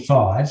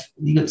 1945,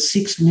 you got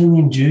 6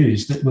 million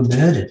Jews that were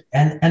murdered,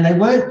 and they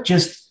weren't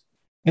just.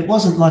 It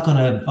wasn't like on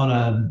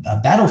a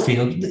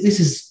battlefield. This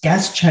is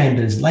gas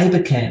chambers,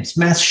 labor camps,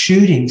 mass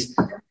shootings.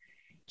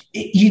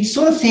 You'd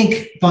sort of think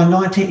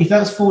if that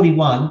was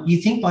 41,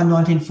 you think by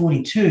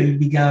 1942 you'd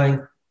be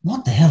going,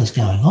 what the hell is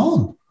going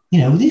on?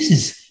 This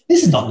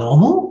is not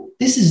normal.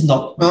 This is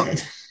not. Well,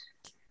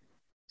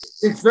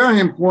 it's very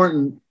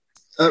important.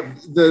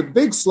 The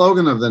big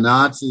slogan of the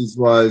Nazis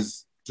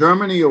was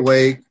Germany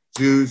awake,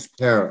 Jews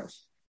perish,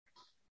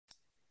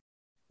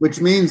 which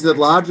means that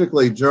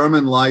logically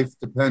German life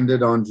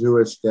depended on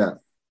Jewish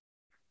death.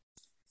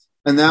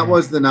 And that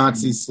was the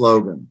Nazi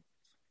slogan.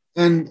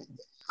 And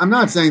I'm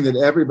not saying that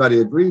everybody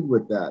agreed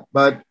with that,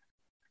 but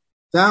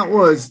that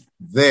was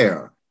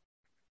there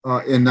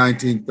in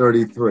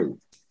 1933.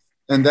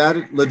 And that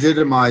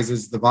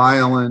legitimizes the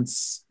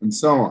violence and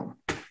so on.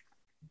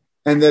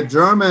 And that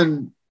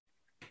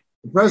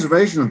the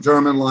preservation of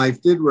German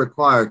life did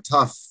require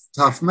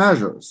tough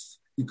measures,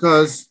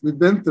 because we've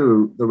been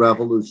through the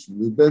revolution,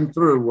 we've been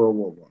through World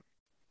War I.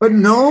 But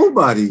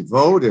nobody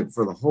voted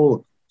for the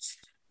Holocaust.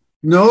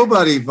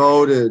 Nobody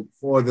voted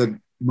for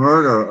the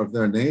murder of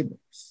their neighbors.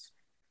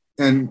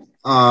 And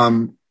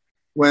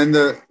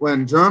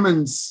when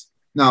Germans,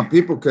 now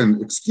people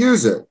can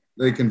excuse it,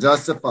 they can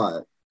justify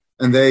it,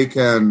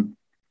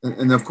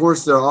 and of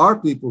course there are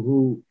people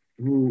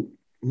who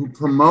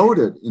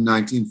promoted in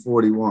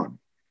 1941.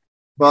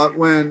 But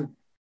when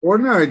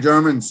ordinary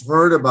Germans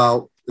heard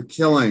about the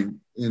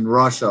killing in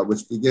Russia,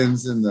 which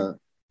begins in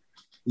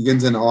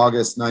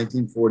August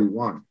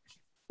 1941,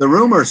 the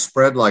rumor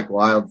spread like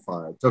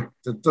wildfire.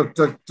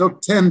 It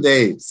took 10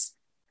 days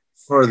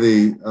for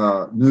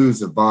the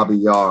news of Babi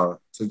Yar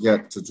to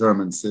get to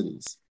German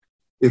cities,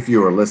 if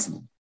you were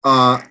listening.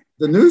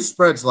 The news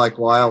spreads like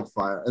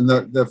wildfire. And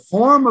the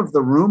form of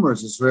the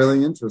rumors is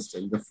really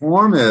interesting. The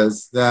form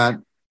is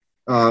that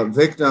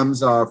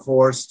victims are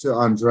forced to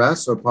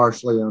undress or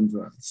partially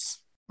undress.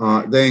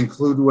 They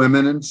include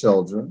women and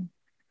children.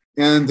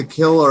 And the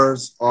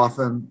killers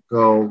often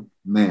go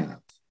mad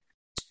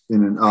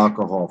in an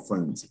alcohol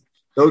frenzy.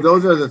 So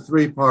those are the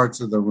 3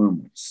 parts of the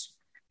rumors.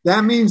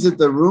 That means that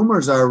the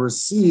rumors are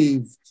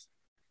received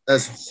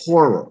as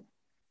horror.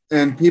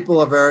 And people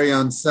are very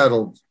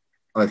unsettled,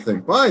 I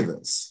think, by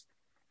this.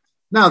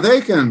 Now,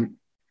 they can,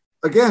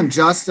 again,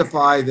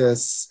 justify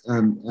this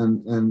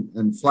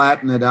and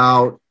flatten it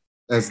out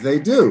as they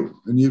do.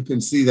 And you can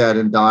see that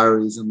in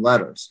diaries and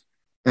letters.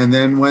 And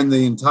then when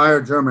the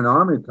entire German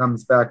army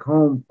comes back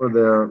home for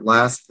their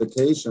last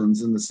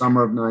vacations in the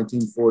summer of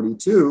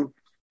 1942,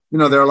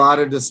 there are a lot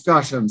of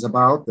discussions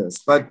about this,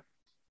 but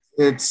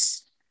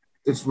it's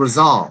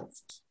resolved.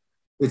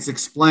 It's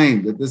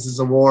explained that this is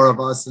a war of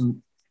us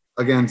and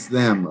against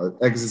them, an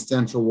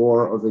existential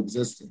war of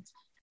existence.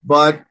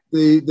 But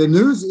the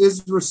news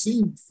is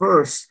received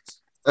first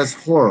as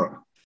horror.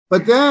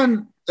 But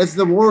then, as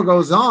the war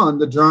goes on,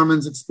 the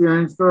Germans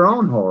experience their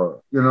own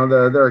horror.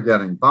 They're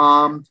getting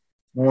bombed.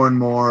 More and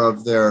more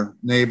of their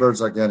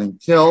neighbors are getting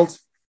killed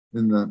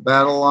in the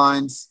battle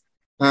lines.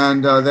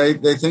 And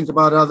they think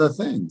about other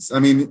things. I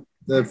mean,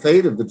 the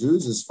fate of the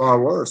Jews is far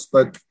worse,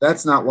 but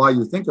that's not why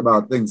you think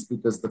about things,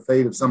 because the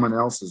fate of someone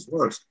else is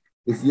worse.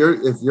 If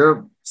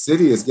your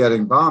city is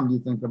getting bombed, you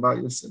think about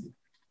your city.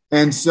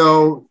 And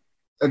so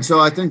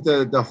I think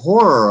the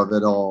horror of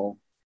it all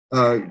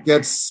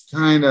gets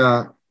kind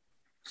of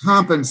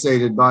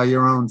compensated by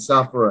your own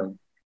suffering.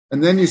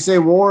 And then you say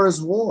war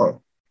is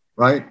war,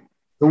 right?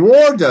 The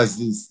war does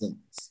these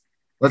things.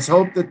 Let's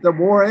hope that the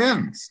war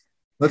ends.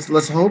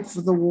 Let's hope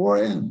for the war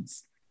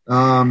ends.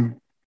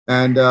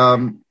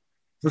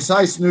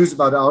 Precise news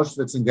about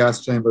Auschwitz and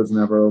gas chambers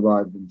never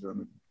arrived in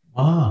Germany.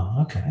 Oh,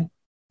 okay.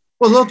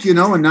 Well, look, in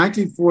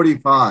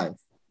 1945,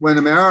 when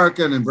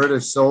American and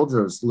British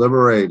soldiers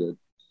liberated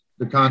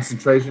the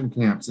concentration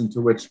camps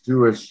into which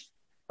Jewish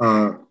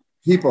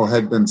people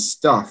had been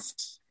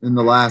stuffed in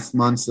the last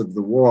months of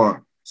the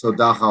war, so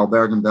Dachau,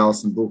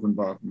 Bergen-Belsen,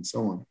 Buchenwald, and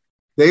so on,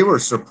 they were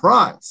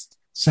surprised.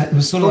 So it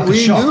was sort of like a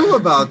we shock. knew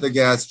about the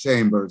gas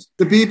chambers.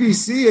 The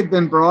BBC had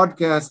been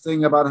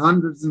broadcasting about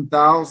hundreds and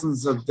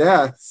thousands of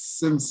deaths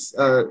since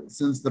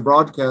the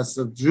broadcast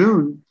of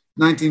June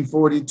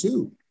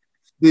 1942.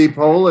 The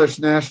Polish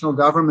national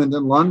government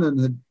in London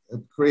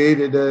had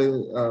created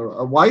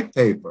a white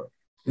paper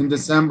in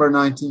December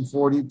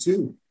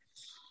 1942.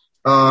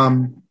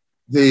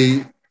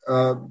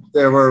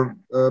 There were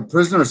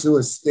prisoners who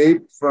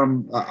escaped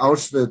from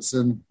Auschwitz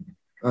in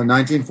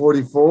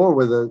 1944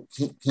 with a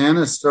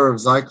canister of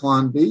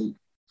Zyklon B,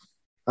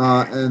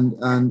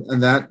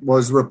 and that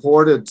was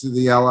reported to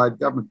the Allied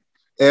government.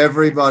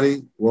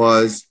 Everybody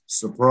was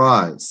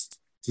surprised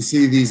to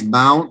see these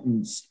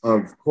mountains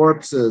of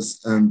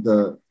corpses and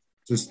the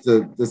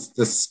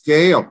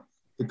scale,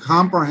 the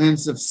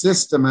comprehensive,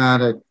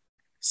 systematic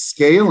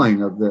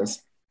scaling of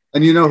this.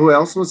 And you know who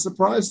else was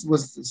surprised? The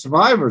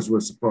survivors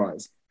were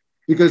surprised,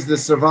 because the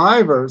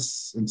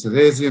survivors in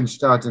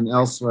Theresienstadt and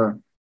elsewhere,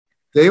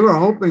 they were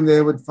hoping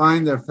they would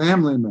find their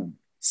family members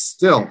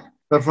still.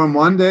 But from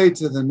one day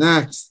to the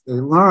next, they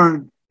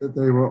learned that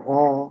they were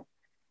all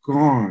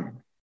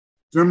gone.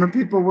 German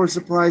people were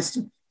surprised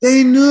too.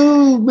 They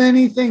knew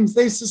many things.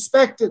 They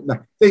suspected,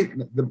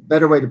 the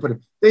better way to put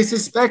it, they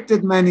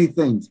suspected many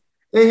things.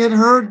 They had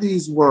heard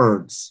these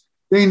words.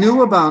 They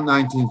knew about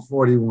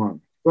 1941,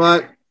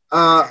 but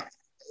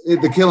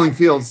the killing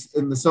fields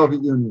in the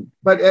Soviet Union.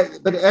 But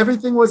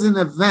everything was an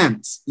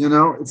event,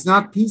 It's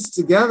not pieced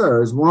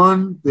together as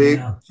one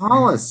big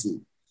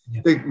policy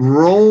that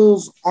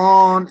rolls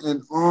on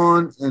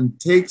and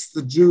takes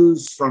the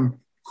Jews from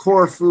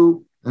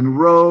Corfu and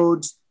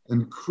Rhodes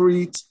and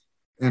Crete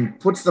and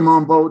puts them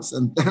on boats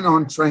and then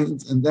on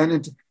trains and then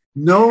into...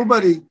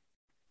 Nobody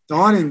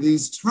thought in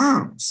these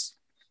terms.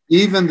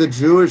 Even the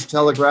Jewish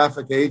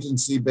Telegraphic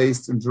Agency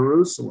based in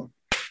Jerusalem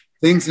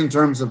thinks in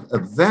terms of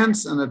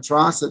events and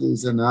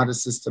atrocities and not a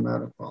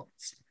systematic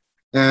policy.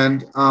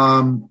 And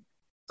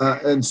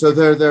so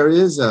there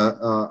is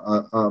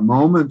a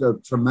moment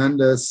of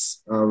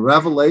tremendous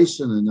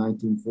revelation in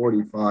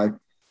 1945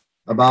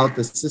 about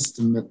the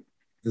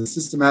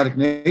systematic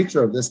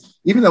nature of this,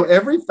 even though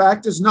every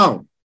fact is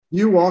known.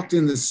 You walked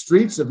in the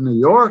streets of New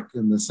York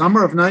in the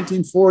summer of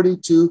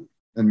 1942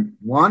 and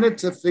wanted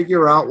to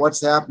figure out what's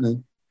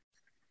happening,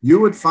 you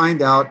would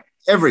find out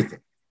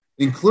everything,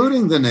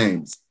 including the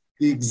names,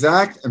 the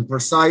exact and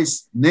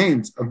precise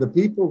names of the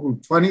people who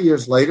 20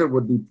 years later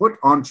would be put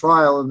on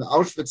trial in the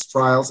Auschwitz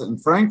trials in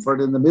Frankfurt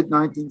in the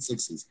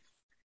mid-1960s.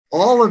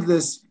 All of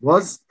this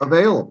was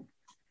available,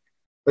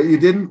 but you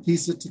didn't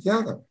piece it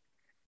together.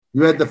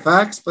 You had the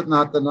facts, but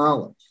not the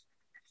knowledge.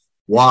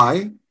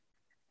 Why?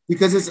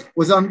 Because it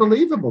was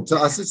unbelievable. To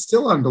us, it's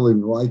still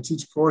unbelievable. I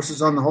teach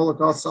courses on the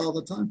Holocaust all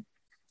the time.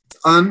 It's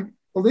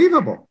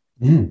unbelievable.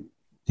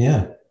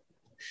 Yeah.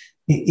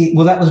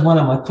 Well, that was one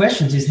of my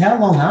questions, is how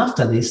long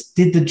after this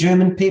did the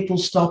German people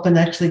stop and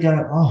actually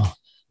go, oh,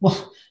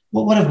 well,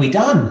 what have we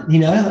done?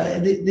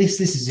 This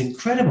is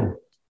incredible.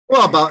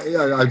 Well,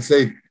 I'd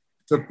say it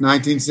took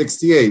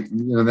 1968.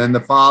 Then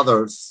the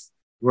fathers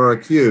were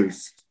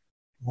accused.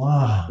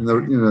 Wow. In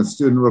the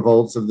student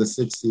revolts of the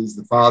 60s,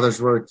 the fathers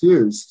were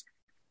accused.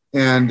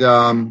 And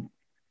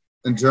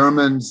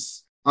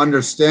Germans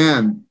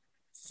understand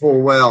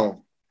full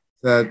well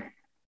that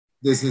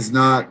this is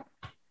not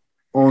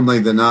only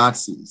the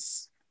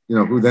Nazis,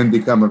 who then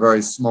become a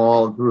very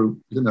small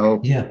group,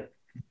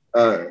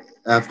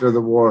 after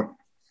the war.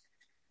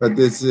 But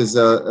this is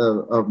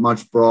a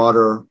much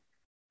broader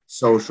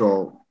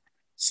social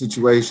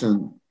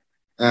situation,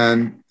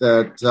 and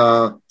that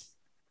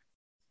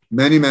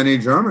many, many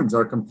Germans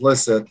are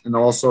complicit in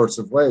all sorts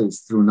of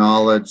ways, through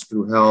knowledge,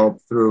 through help,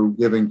 through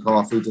giving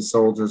coffee to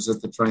soldiers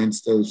at the train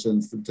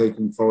stations, through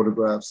taking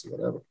photographs,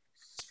 whatever.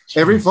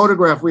 Every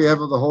photograph we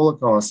have of the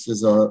Holocaust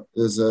is a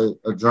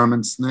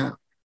German snap.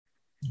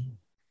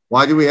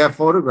 Why do we have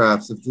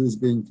photographs of Jews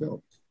being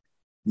killed?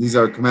 These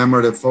are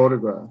commemorative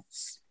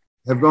photographs.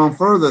 Have gone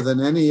further than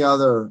any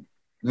other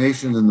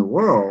nation in the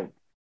world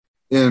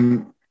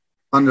in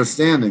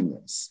understanding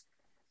this.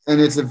 And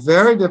it's a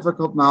very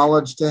difficult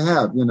knowledge to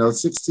have.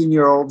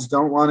 16-year-olds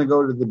don't want to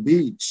go to the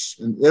beach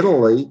in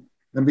Italy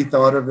and be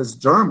thought of as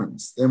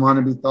Germans. They want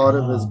to be thought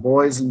of as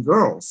boys and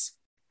girls.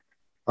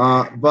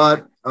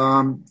 But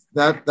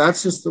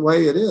that's just the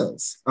way it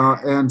is.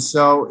 And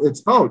so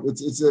it's both.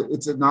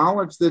 It's a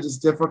knowledge that is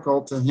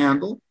difficult to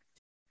handle.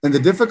 And the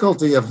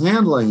difficulty of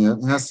handling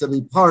it has to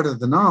be part of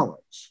the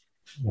knowledge.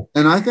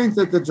 And I think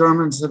that the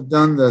Germans have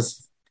done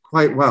this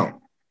quite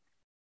well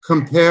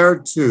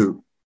compared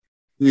to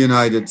the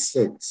United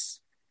States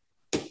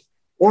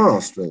or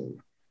Australia.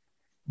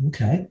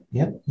 Okay.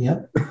 Yep.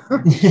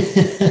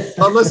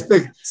 But let's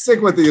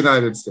stick with the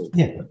United States.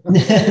 Yeah.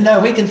 No,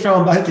 we can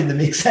throw them both in the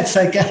mix. That's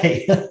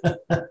okay.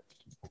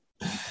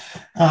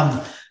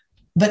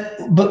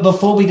 But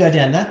before we go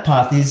down that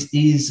path,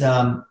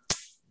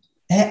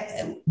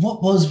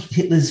 what was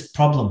Hitler's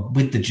problem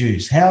with the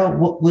Jews?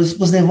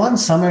 Was there one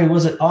summary?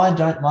 Was it, I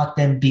don't like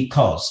them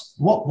because?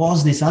 What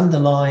was this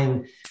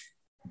underlying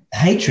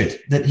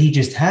hatred that he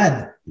just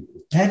had?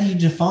 How do you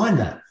define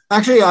that?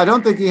 Actually, I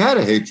don't think he had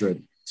a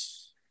hatred.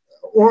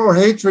 Or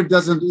hatred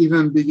doesn't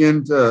even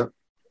begin to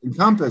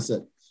encompass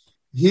it.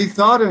 He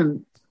thought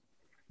in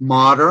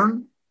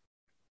modern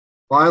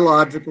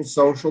biological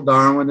social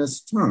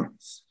Darwinist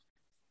terms,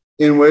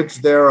 in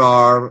which there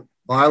are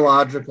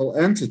biological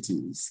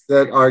entities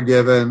that are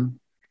given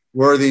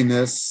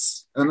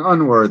worthiness and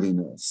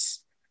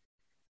unworthiness.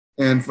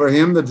 And for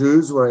him, the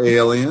Jews were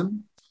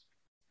alien,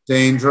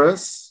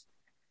 dangerous,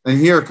 and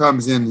here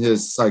comes in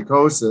his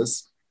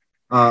psychosis,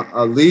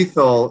 a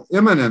lethal,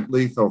 imminent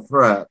lethal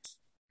threat,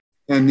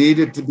 and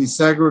needed to be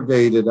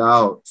segregated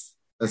out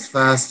as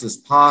fast as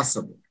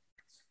possible.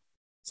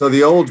 So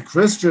the old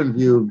Christian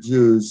view of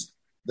Jews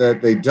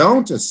that they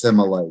don't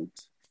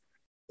assimilate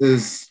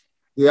is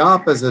the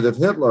opposite of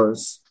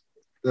Hitler's.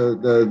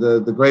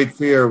 The great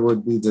fear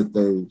would be that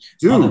they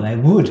do they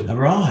would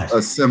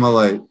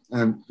assimilate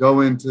and go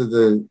into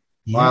the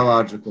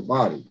biological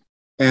body.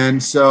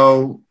 And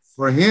so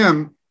for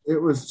him, it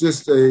was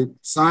just a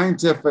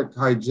scientific,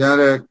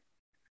 hygienic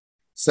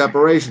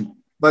separation.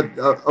 But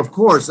of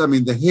course, I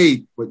mean, the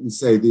hate, what you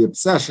say, the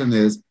obsession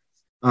is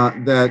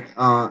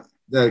that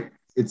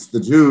it's the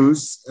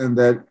Jews and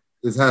that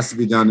this has to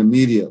be done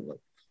immediately.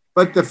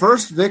 But the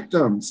first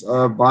victims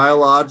of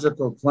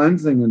biological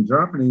cleansing in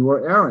Germany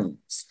were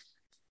Aryans.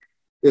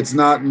 It's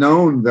not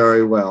known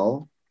very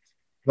well,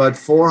 but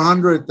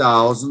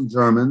 400,000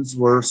 Germans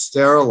were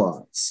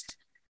sterilized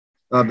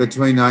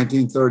between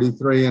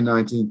 1933 and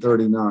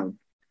 1939.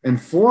 And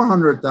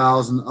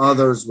 400,000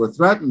 others were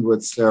threatened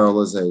with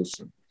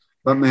sterilization,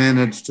 but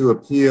managed to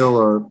appeal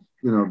or,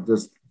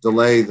 just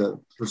delay the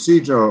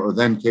procedure, or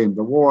then came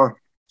the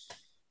war.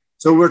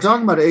 So we're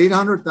talking about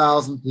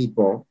 800,000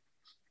 people,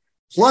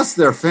 plus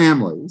their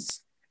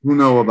families who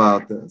know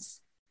about this,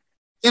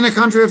 in a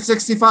country of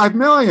 65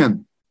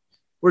 million.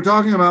 We're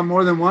talking about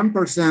more than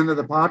 1% of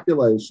the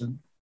population.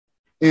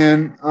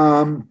 And,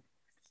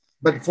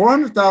 but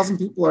 400,000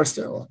 people are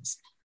sterilized.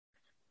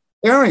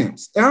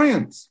 Aryans.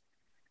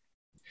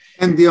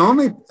 And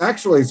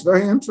actually, it's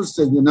very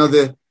interesting,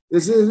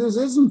 this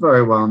isn't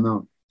very well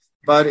known,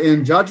 but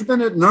in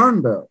Judgment at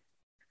Nuremberg,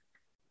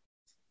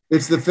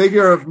 it's the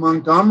figure of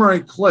Montgomery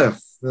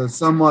Clift, the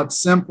somewhat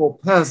simple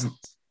peasant,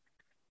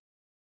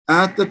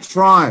 at the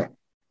trial,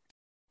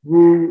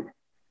 who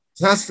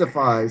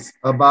testifies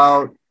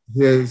about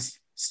his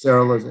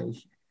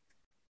sterilization.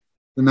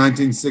 The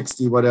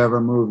 1960 whatever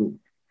movie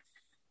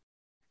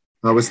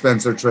with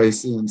Spencer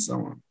Tracy and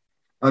so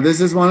on.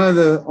 This is one of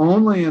the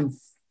only and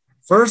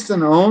first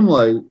and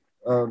only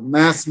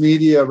mass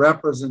media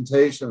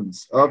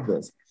representations of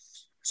this.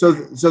 So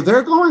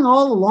they're going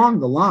all along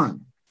the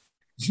line.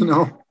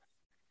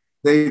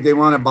 They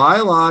want a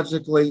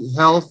biologically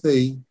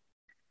healthy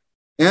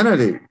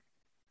entity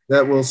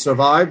that will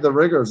survive the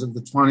rigors of the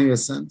 20th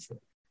century.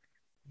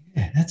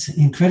 Yeah, that's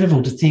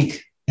incredible to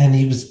think. And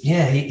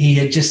he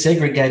had just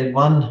segregated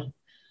one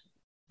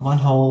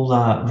whole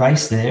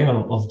race there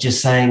of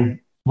just saying,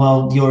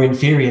 well, you're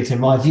inferior to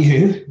my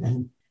view,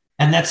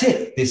 and that's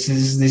it. This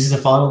is a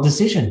final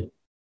decision.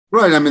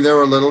 Right. I mean, there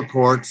were little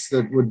courts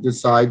that would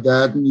decide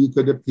that, and you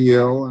could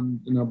appeal, and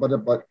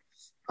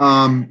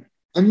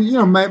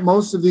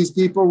most of these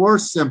people were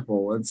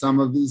simple, and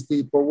some of these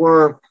people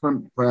were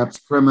perhaps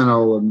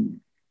criminal, and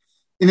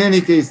in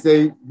any case,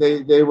 they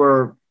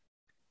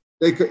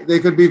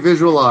could be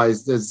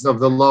visualized as of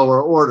the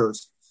lower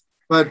orders,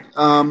 but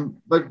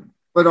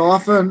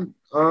often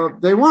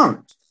they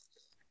weren't.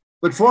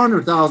 But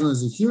 400,000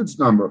 is a huge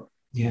number.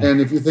 Yeah.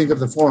 And if you think of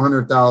the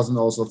 400,000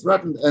 also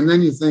threatened, and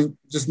then you think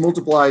just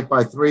multiply it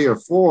by 3 or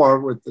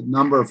 4 with the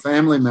number of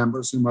family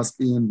members who must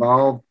be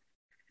involved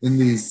in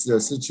these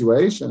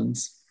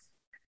situations.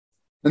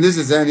 And this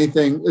is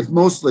anything, it's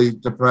mostly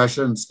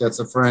depression,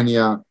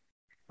 schizophrenia,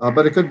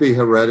 but it could be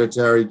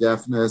hereditary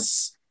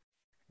deafness.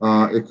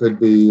 It could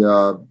be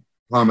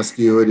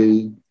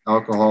promiscuity,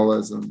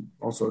 alcoholism,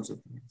 all sorts of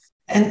things.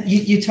 And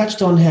you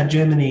touched on how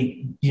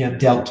Germany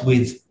dealt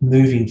with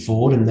moving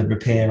forward and the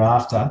repair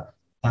after.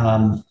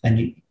 and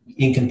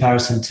in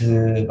comparison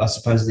to, I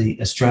suppose, the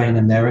Australian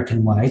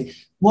American way.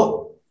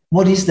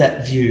 What is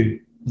that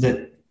view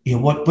that,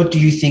 what do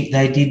you think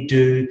they did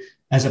do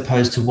as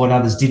opposed to what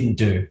others didn't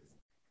do?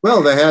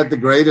 Well, they had the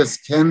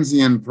greatest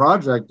Keynesian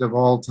project of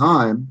all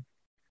time,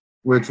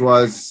 which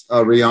was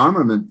a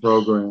rearmament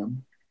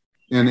program,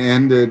 and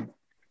ended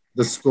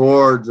the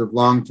scourge of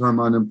long-term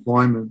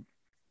unemployment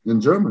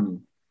in Germany,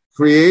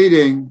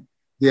 creating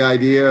the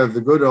idea of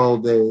the good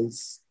old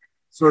days,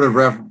 sort of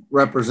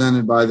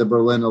represented by the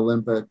Berlin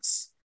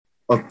Olympics,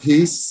 of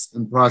peace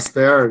and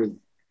prosperity.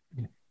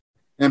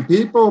 And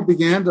people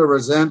began to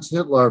resent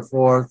Hitler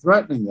for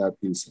threatening that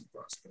peace and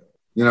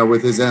prosperity,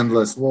 with his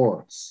endless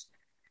wars.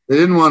 They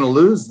didn't want to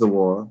lose the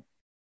war,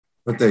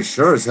 but they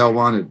sure as hell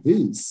wanted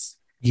peace.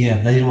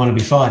 Yeah, they didn't want to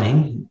be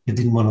fighting. They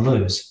didn't want to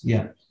lose.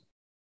 Yeah.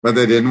 But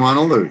they didn't want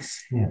to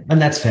lose. Yeah,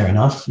 and that's fair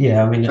enough.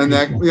 Yeah, I mean,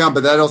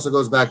 but that also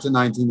goes back to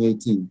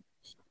 1918,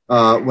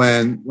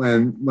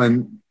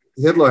 when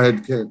Hitler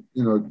had,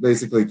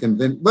 basically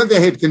convinced, but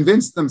they had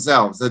convinced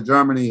themselves that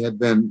Germany had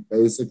been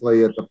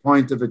basically at the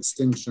point of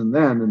extinction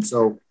then, and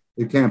so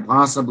it can't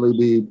possibly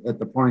be at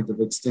the point of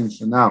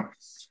extinction now.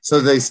 So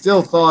they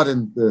still thought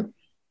in the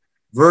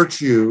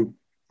virtue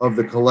of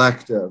the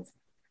collective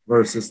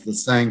versus the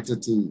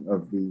sanctity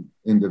of the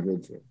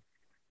individual.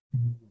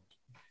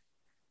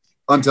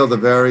 Until the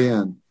very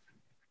end.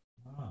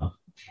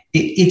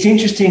 It's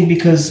interesting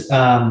because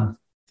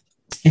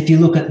if you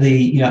look at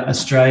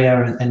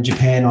Australia and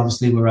Japan,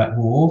 obviously were at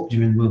war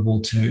during World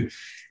War II,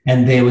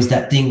 and there was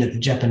that thing that the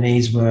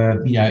Japanese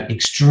were,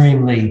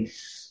 extremely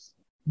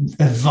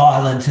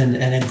violent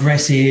and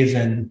aggressive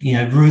and,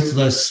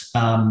 ruthless.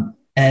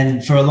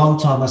 And for a long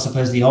time, I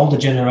suppose the older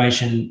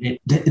generation,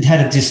 it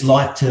had a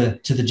dislike to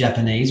the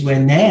Japanese, where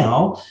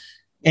now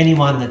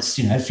anyone that's,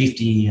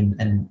 50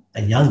 and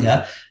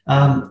younger,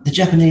 the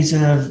Japanese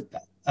are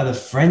the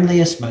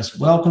friendliest, most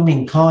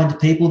welcoming, kind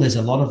people. There's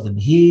a lot of them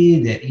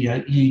here that,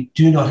 you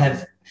do not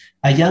have,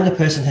 a younger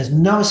person has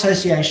no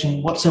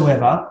association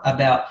whatsoever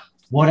about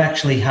what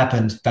actually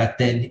happened back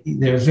then.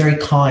 They're very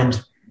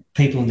kind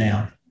people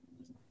now.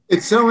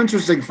 It's so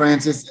interesting,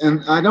 Francis,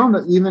 and I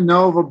don't even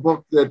know of a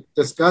book that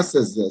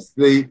discusses this.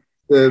 The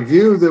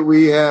view that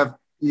we have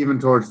even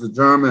towards the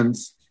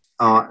Germans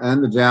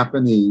and the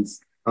Japanese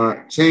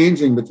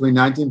changing between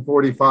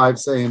 1945,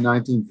 say, and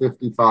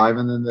 1955,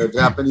 and then the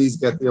Japanese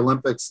get the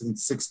Olympics in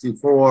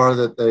 1964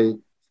 that they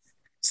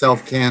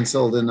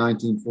self-canceled in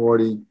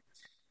 1940,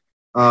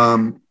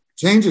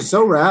 changes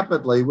so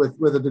rapidly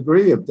with a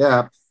degree of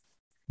depth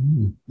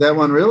that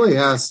one really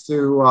has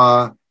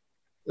to,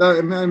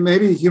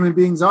 maybe human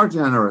beings are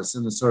generous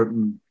in a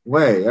certain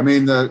way. I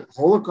mean, the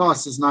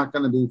Holocaust is not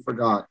going to be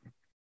forgotten.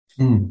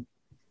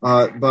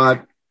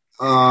 But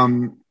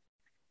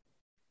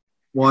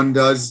one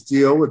does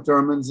deal with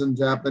Germans and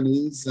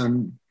Japanese,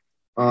 and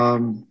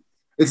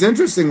it's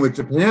interesting with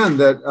Japan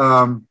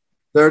that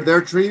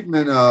their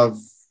treatment of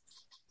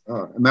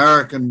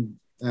American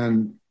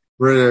and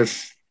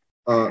British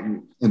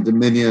and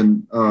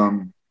Dominion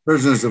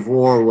prisoners of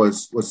war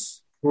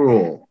was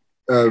cruel,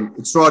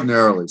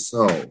 extraordinarily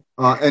so,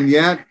 and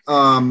yet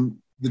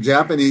the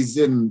Japanese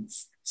didn't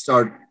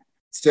start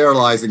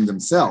sterilizing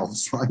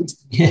themselves, right?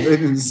 Yeah. They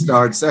didn't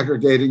start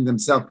segregating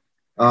themselves.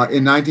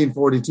 In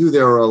 1942,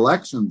 there were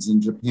elections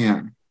in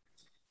Japan.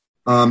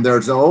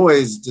 There's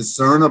always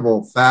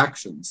discernible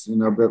factions,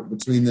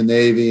 between the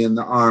Navy and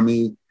the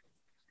Army,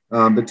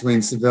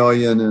 between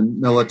civilian and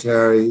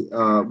military,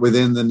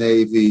 within the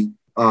Navy.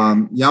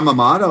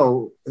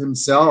 Yamamoto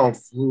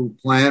himself, who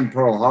planned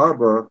Pearl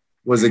Harbor,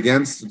 was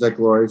against the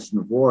declaration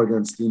of war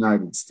against the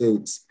United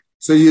States.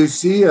 So you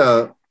see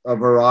a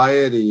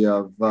variety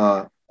of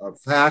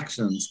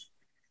factions.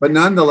 But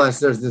nonetheless,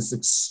 there's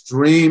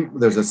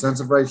a sense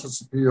of racial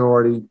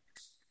superiority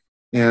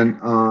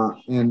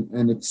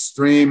and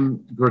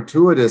extreme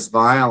gratuitous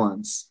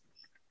violence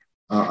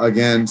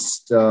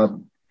against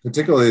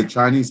particularly the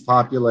Chinese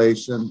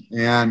population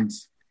and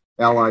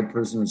Allied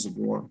prisoners of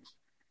war.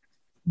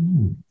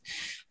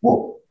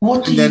 Well,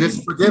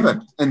 it's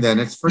forgiven. Yeah.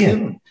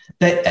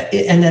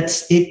 And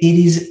it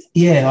is.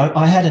 Yeah,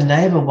 I had a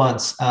neighbor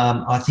once.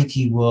 I think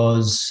he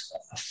was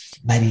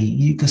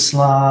maybe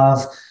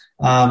Yugoslav.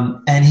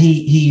 And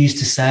he used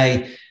to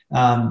say,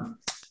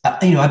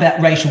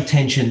 about racial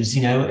tensions,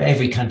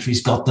 every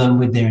country's got them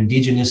with their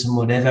indigenous and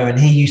whatever. And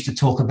he used to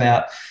talk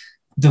about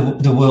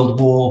the World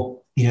War,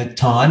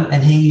 time.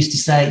 And he used to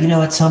say,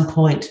 at some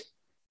point,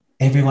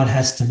 everyone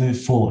has to move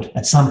forward.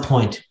 At some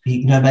point,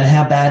 no matter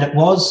how bad it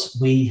was,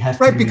 we have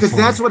to move because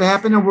forward. That's what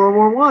happened in World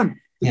War I.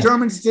 The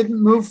Germans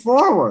didn't move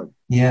forward.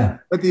 Yeah.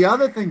 But the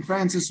other thing,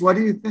 Francis, what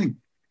do you think?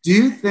 Do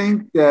you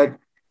think that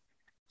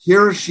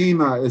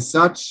Hiroshima is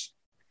such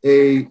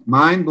a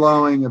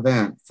mind-blowing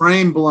event,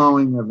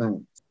 frame-blowing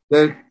event,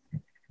 that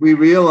we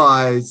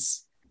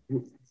realize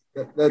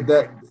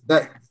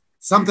that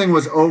something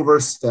was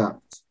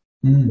overstepped,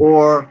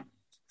 or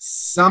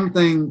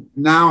something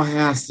now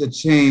has to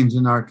change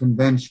in our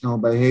conventional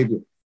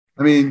behavior?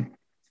 I mean,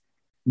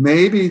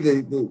 maybe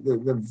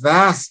the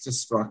vast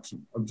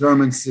destruction of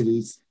German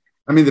cities.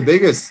 I mean, the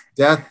biggest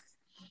death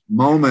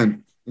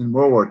moment in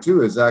World War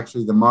II is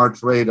actually the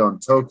March raid on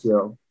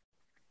Tokyo,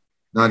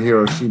 not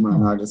Hiroshima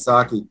and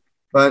Nagasaki.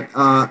 But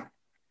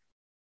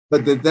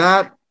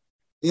that,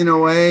 in a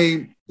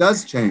way,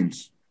 does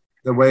change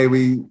the way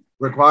we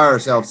require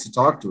ourselves to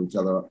talk to each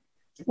other.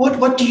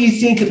 What do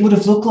you think it would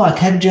have looked like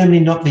had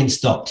Germany not been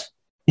stopped?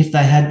 If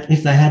they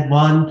had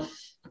won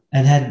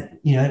and had,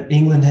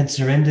 England had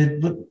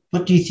surrendered,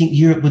 what do you think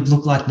Europe would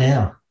look like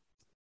now?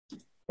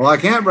 Well, I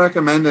can't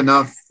recommend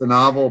enough the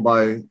novel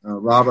by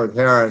Robert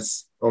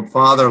Harris called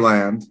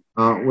Fatherland,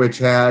 which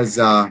has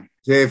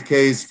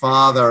JFK's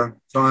father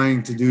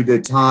trying to do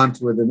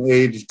détente with an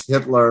aged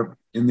Hitler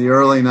in the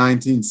early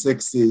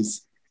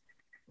 1960s,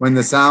 when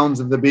the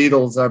sounds of the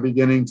Beatles are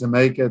beginning to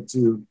make it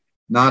to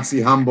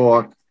Nazi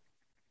Hamburg,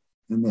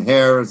 and the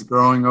hair is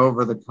growing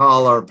over the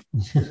collar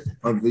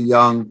of the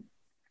young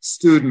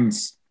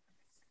students.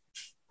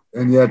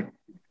 And yet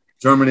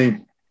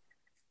Germany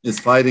is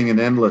fighting an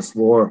endless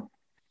war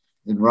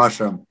in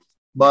Russia.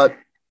 But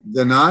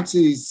the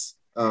Nazis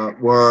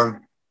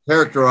were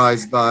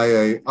characterized by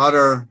an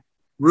utter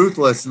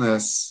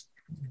ruthlessness,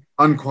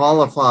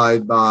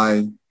 unqualified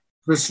by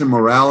Christian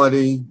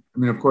morality. I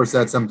mean, of course,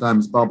 that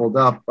sometimes bubbled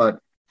up, but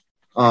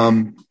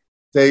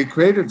they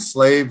created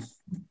slave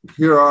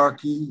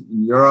hierarchy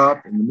in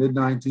Europe in the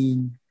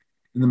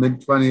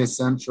mid-20th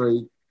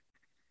century.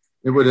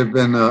 It would have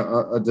been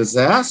a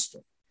disaster.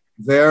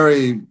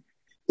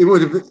 It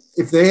would have,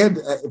 if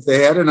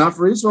they had enough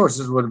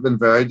resources, it would have been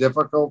very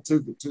difficult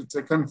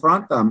to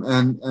confront them.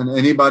 And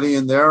anybody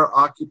in their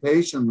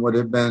occupation would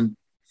have been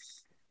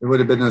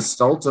a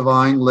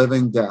stultifying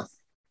living death.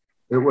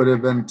 It would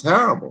have been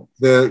terrible.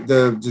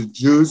 The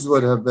Jews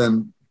would have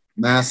been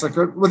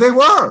massacred. Well, they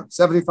were.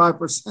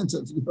 75%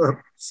 of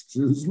Europe's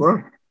Jews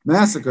were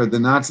massacred. The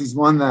Nazis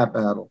won that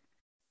battle.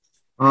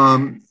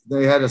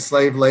 They had a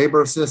slave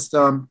labor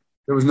system.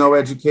 There was no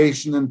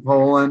education in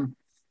Poland.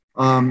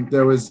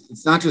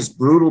 It's not just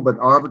brutal, but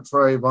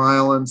arbitrary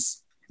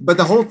violence. But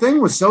the whole thing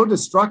was so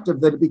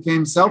destructive that it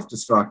became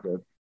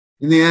self-destructive.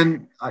 In the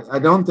end, I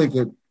don't think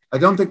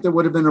there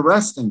would have been a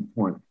resting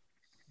point.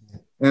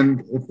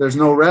 And if there's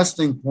no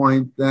resting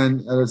point,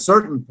 then at a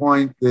certain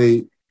point,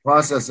 the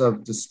process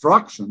of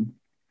destruction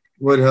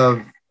would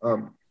have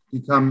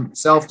become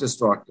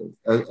self-destructive,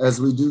 as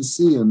we do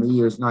see in the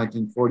years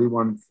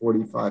 1941,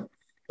 45.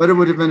 But it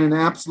would have been an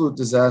absolute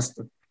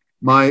disaster.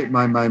 My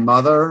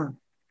mother,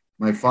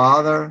 my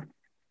father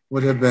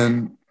would have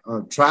been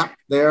trapped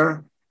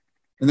there,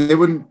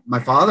 and my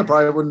father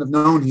probably wouldn't have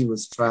known he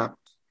was trapped.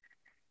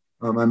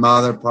 My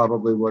mother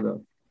probably would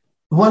have.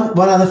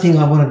 One other thing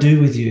I want to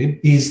do with you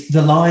is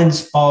the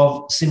lines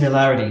of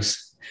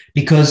similarities,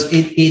 because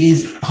it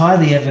is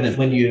highly evident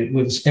when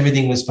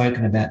everything was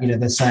spoken about.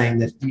 They're saying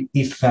that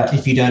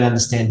if you don't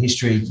understand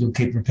history, you'll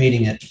keep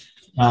repeating it.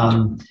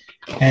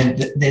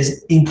 And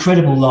there's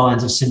incredible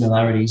lines of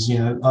similarities.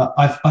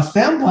 I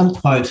found one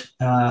quote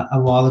a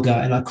while ago,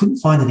 and I couldn't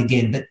find it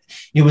again, but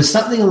it was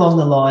something along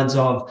the lines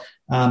of,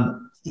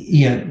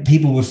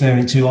 people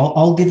referring to,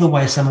 I'll give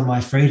away some of my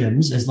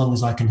freedoms as long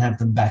as I can have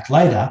them back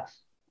later,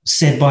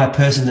 said by a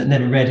person that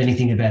never read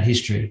anything about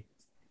history.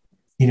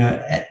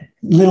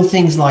 Little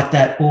things like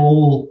that,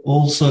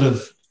 all sort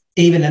of,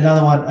 even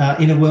another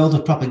one, in a world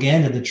of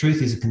propaganda, the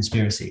truth is a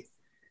conspiracy.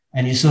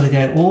 And you sort of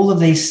go, all of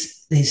these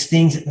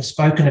things that were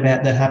spoken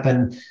about that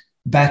happened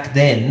back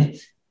then,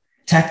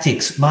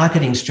 tactics,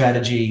 marketing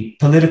strategy,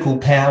 political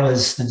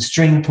powers and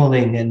string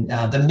pulling and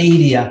the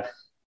media,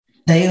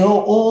 they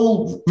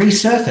all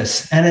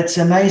resurface. And it's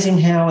amazing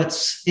how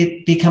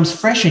it becomes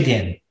fresh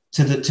again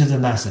to the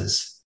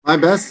masses. My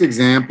best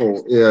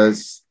example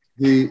is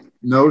the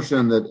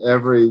notion that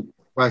every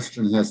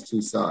question has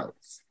two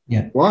sides.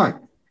 Yeah. Why?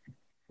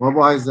 Well,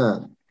 why is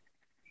that?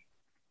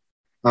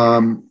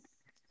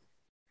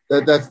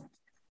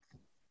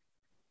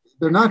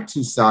 They're not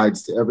two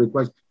sides to every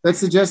question. That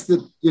suggests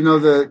that,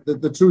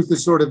 the truth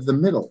is sort of the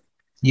middle.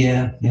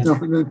 Yeah.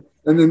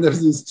 And then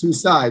there's these two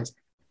sides.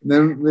 And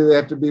then they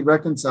have to be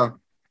reconciled.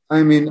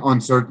 I mean,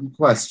 on certain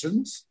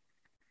questions,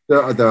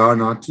 there are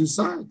not two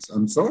sides.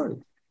 I'm sorry.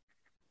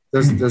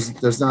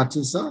 There's not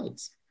two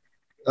sides.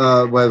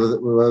 Whether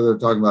we're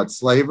talking about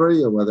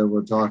slavery or whether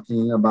we're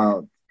talking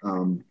about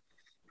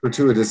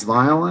gratuitous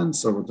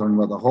violence or we're talking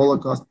about the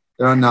Holocaust,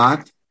 there are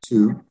not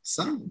two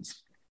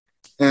sides.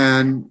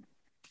 And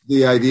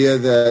the idea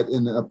that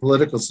in a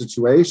political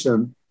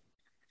situation,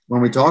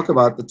 when we talk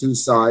about the two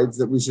sides,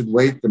 that we should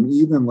weight them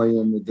evenly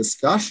in the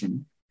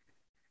discussion.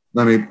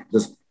 Let me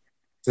just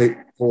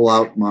pull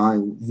out my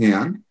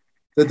hand,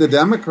 that the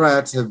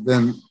Democrats have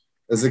been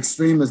as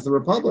extreme as the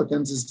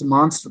Republicans is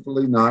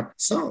demonstrably not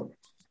so.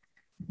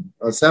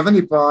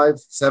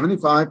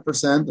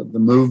 75% of the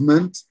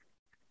movement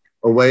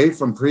away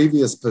from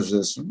previous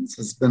positions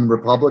has been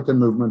Republican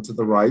movement to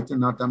the right and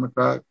not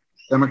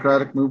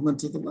Democratic movement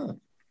to the left.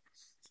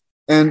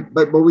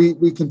 But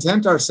we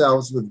content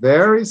ourselves with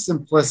very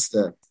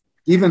simplistic,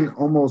 even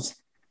almost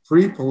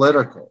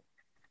pre-political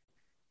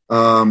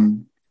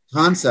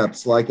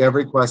concepts like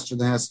every question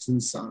has two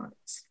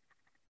sides.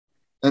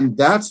 And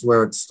that's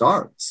where it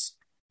starts.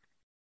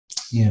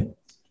 Yeah.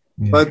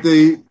 But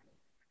the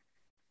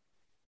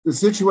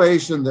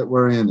situation that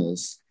we're in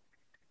is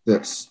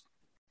this.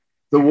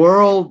 The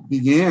world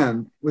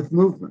began with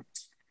movement.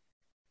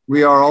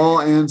 We are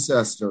all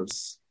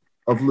ancestors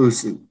of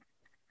Lucy,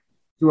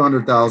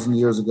 200,000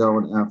 years ago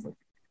in Africa.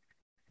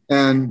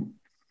 And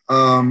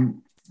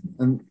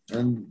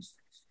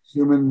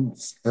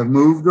humans have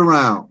moved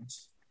around,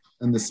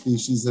 and the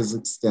species has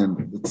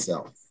extended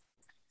itself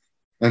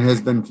and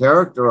has been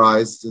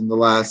characterized in the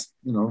last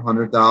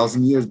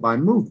 100,000 years by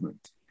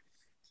movement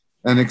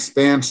and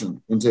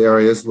expansion into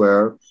areas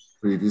where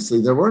previously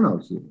there were no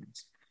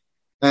humans.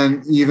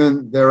 And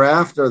even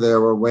thereafter, there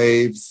were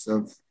waves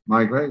of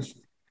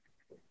migration.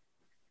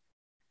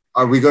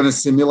 Are we going to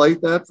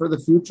simulate that for the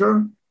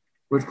future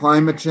with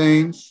climate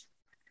change,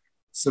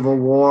 civil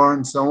war,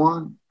 and so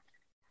on?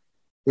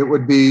 It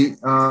would be,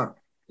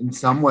 in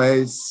some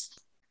ways,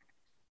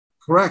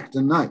 correct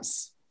and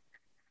nice.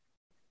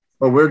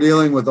 But we're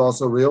dealing with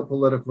also real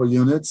political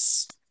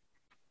units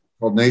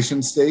called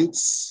nation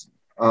states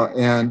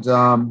and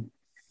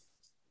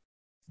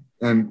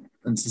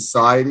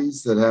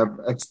societies that have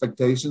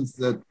expectations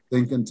that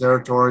think in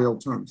territorial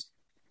terms.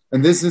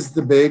 And this is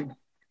the big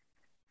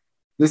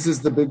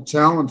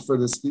challenge for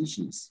the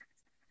species,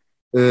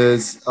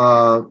 is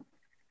our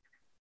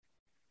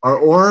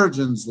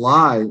origins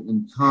lie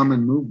in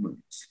common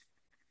movements,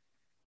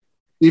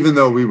 even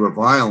though we were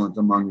violent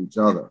among each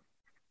other.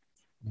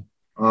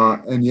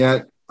 And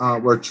yet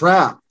we're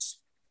trapped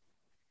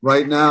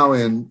right now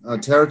in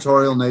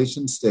territorial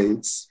nation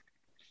states,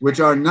 which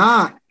are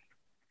not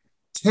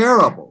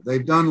terrible.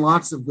 They've done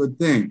lots of good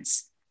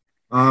things,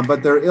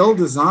 but they're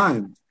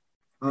ill-designed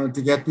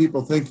to get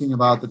people thinking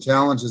about the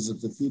challenges of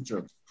the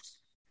future.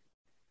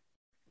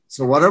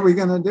 So what are we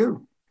going to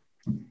do?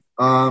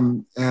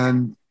 And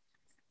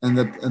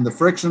the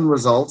friction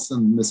results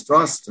in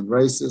mistrust and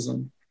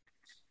racism.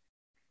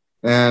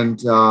 And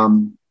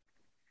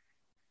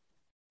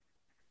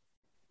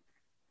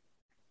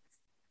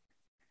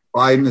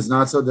Biden is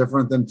not so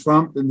different than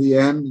Trump in the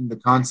end, and the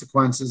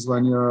consequences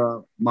when you're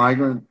a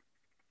migrant.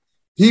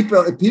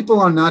 People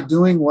are not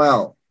doing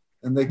well,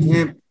 and they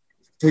can't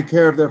take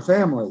care of their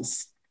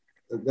families.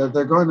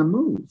 They're going to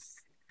move.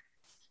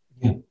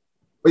 Yeah.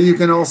 But you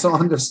can also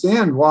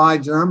understand why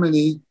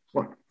Germany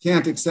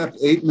can't accept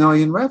 8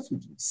 million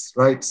refugees,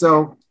 right?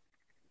 So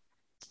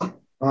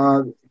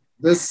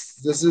this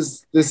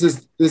is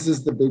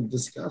the big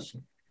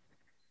discussion.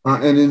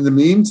 And in the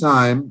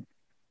meantime,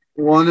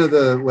 one of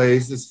the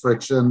ways this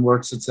friction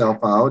works itself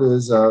out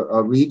is a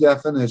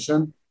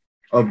redefinition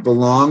of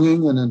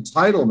belonging and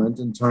entitlement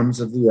in terms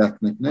of the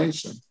ethnic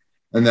nation.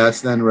 And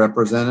that's then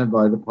represented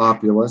by the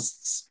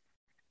populists,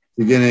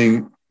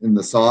 beginning in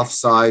the soft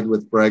side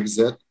with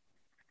Brexit,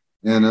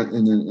 and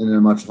in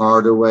a much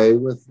harder way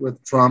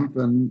with Trump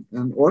and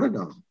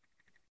Erdogan.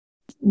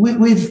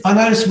 I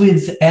noticed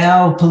with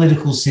our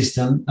political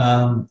system,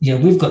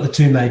 we've got the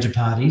two major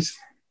parties,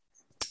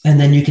 and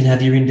then you can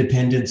have your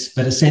independents,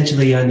 but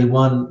essentially only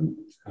one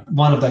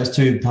of those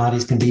two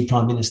parties can be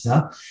prime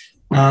minister.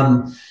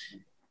 And,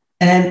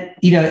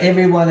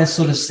 everyone has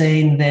sort of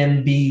seen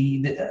them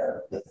be,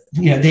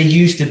 there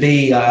used to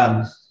be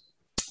a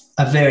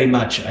very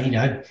much,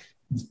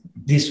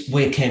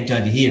 we're camped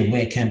over here and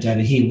we're camped over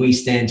here. We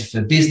stand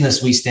for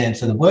business, we stand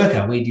for the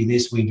worker, we do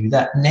this, we do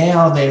that.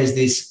 Now there's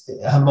this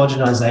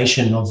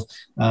homogenization of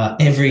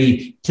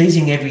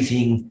pleasing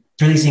everything,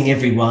 pleasing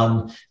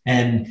everyone,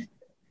 and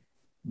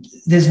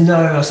there's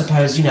no, I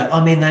suppose, they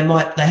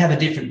have a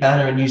different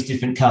banner and use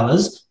different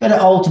colours, but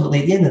ultimately,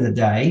 at the end of the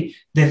day,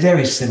 they're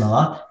very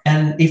similar.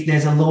 And if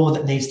there's a law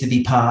that needs to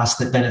be passed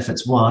that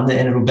benefits one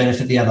and it'll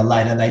benefit the other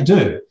later, they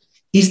do.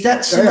 Is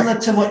that similar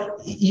to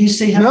what you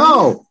see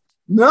happening?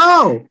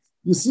 No.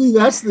 You see,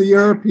 that's the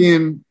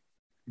European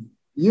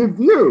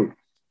view.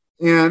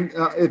 And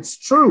it's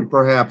true,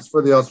 perhaps,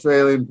 for the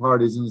Australian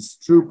parties, and it's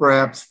true,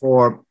 perhaps,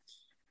 for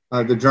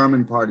the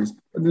German parties.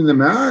 But in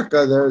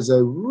America, there's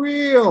a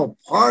real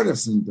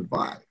partisan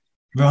divide.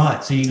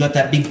 Right. So you got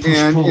that big push-pull.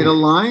 And it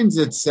aligns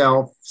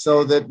itself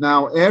so that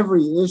now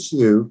every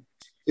issue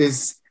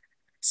is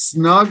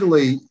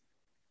snugly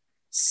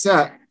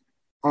set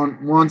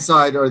on one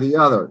side or the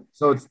other.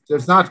 So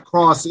there's not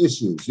cross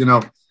issues.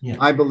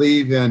 I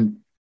believe in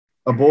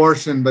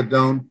abortion, but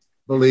don't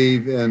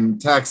believe in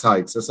tax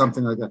hikes or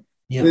something like that.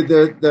 Yeah.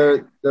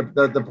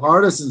 The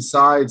partisan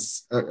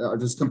sides are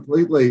just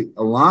completely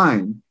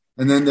aligned.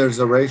 And then there's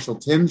a racial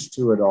tinge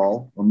to it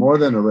all, or more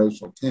than a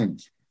racial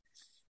tinge.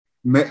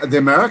 The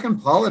American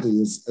polity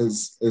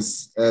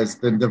has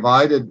been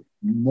divided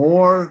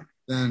more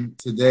than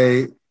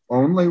today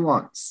only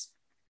once.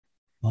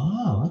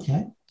 Oh,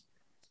 okay.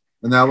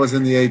 And that was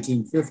in the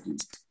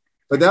 1850s.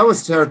 But that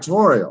was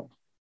territorial.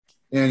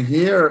 And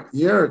here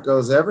it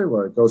goes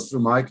everywhere. It goes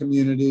through my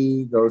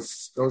community,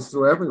 goes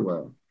through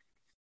everywhere.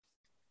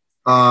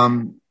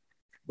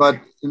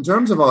 But in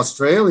terms of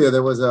Australia,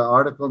 there was an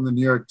article in the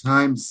New York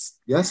Times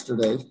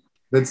yesterday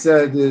that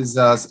said, is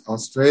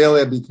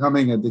Australia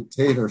becoming a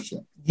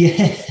dictatorship?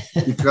 Yeah.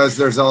 because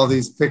there's all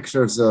these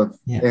pictures of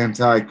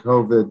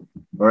anti-COVID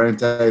or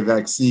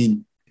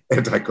anti-COVID.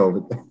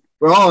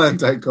 We're all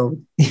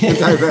anti-COVID,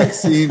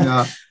 anti-vaccine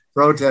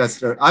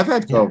protester. I've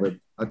had COVID.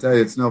 I'll tell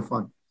you, it's no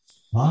fun.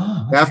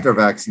 Wow. After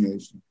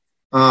vaccination.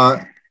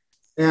 And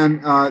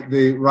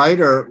the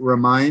writer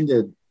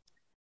reminded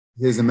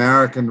his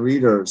American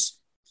readers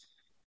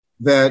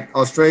that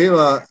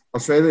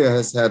Australia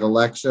has had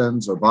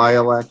elections or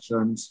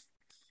by-elections,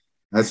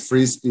 has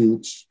free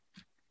speech,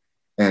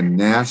 and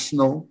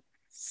national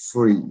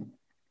free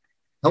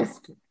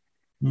healthcare,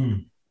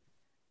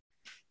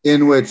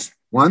 in which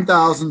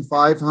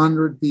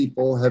 1,500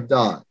 people have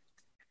died,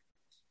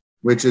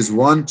 which is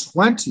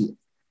 1/20th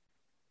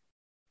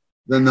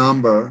the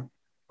number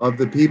of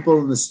the people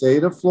in the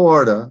state of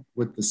Florida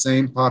with the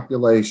same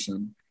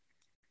population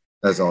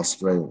as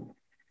Australia.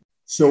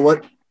 So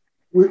what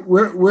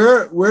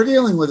we're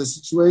dealing with a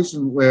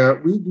situation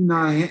where we do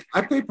not.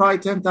 I pay probably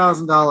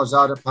 $10,000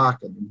 out of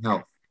pocket in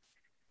health.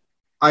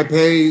 I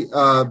pay.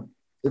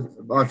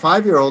 My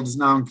 5-year-old is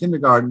now in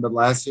kindergarten, but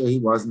last year he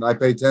wasn't. I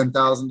pay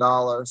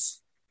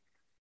 $10,000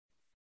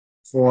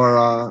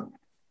 for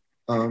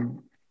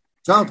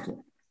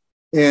childcare,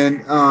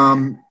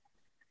 and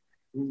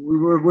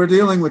we're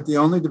dealing with the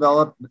only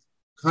developed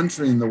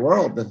country in the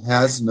world that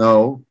has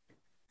no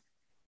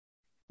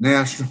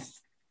national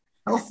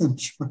health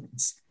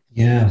insurance.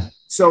 Yeah.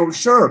 So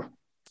sure,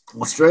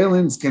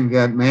 Australians can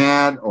get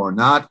mad or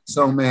not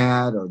so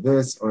mad or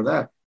this or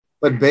that,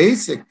 but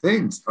basic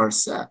things are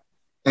set.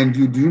 And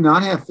you do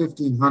not have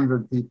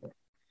 1,500 people.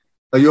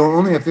 You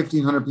only have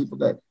 1,500 people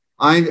dead.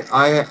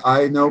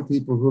 I know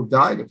people who have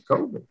died of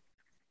COVID.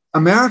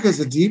 America is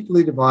a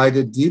deeply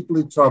divided,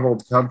 deeply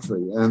troubled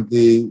country, and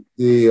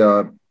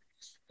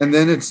and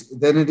then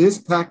it is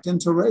packed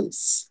into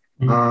race.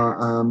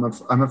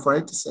 I'm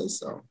afraid to say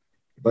so,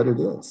 but it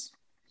is.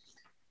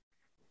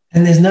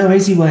 And there's no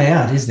easy way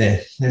out, is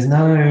there? There's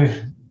no.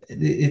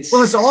 It's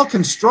all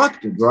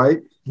constructed,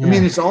 right? Yeah. I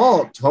mean, it's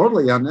all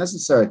totally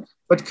unnecessary.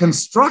 But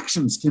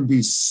constructions can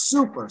be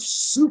super,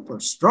 super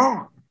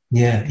strong.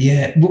 Yeah,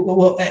 yeah.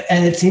 Well,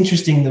 and it's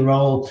interesting the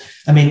role.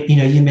 I mean,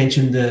 you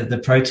mentioned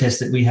the protests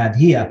that we had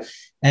here,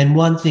 and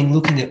one thing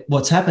looking at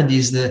what's happened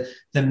is the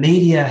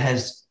media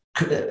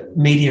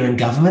and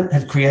government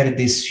have created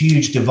this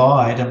huge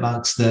divide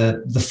amongst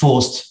the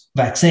forced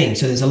vaccine.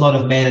 So there's a lot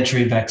of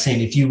mandatory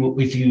vaccine.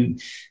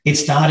 It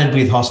started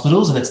with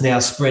hospitals and it's now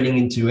spreading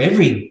into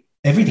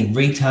everything: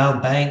 retail,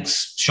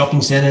 banks,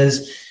 shopping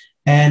centres,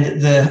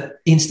 and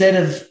instead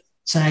of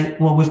saying,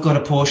 well, we've got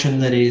a portion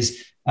that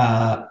is.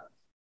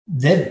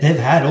 They've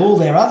had all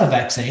their other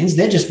vaccines.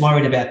 They're just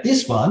worried about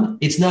this one.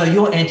 It's no,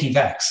 you're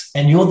anti-vax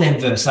and you're them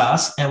versus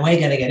us, and we're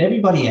going to get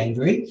everybody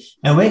angry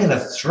and we're going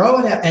to throw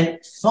it out and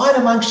fight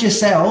amongst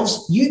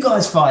yourselves. You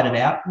guys fight it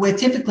out. Where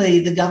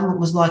typically the government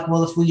was like,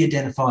 well, if we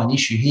identify an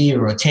issue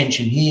here or a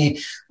tension here,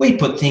 we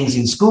put things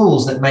in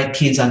schools that make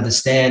kids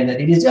understand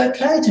that it is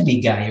okay to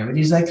be gay or it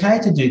is okay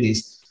to do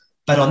this.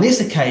 But on this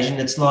occasion,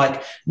 it's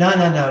like, no,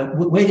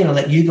 we're going to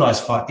let you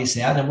guys fight this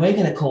out and we're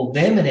going to call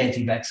them an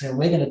anti-vaxxer and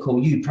we're going to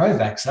call you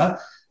pro-vaxxer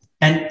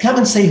and come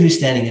and see who's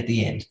standing at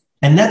the end.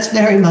 And that's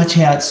very much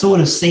how it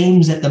sort of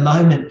seems at the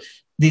moment,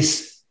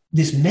 this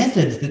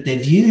method that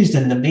they've used,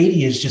 and the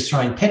media is just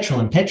throwing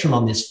petrol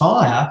on this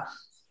fire.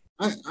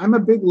 I'm a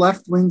big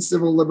left-wing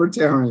civil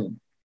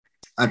libertarian.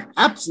 I have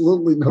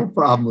absolutely no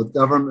problem with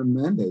government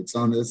mandates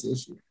on this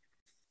issue.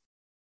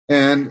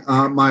 And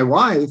my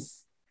wife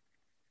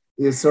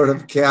is sort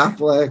of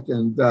Catholic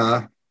and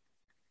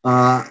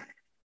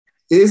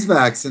is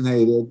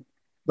vaccinated,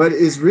 but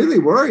is really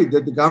worried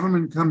that the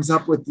government comes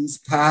up with these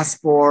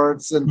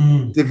passports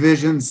and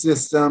division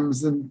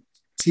systems and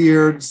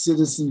tiered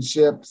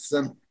citizenships.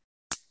 And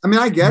I mean,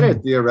 I get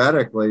it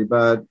theoretically,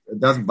 but it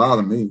doesn't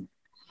bother me.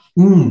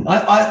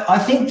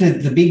 I think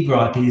that the big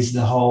gripe is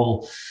the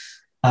whole,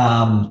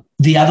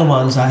 the other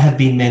ones have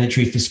been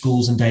mandatory for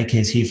schools and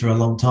daycares here for a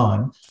long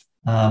time.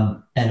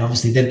 And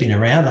obviously they've been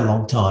around a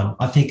long time.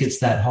 I think it's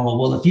that whole,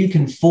 well, if you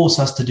can force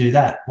us to do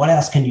that, what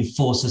else can you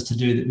force us to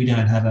do that we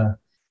don't have a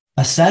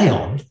say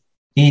on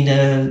in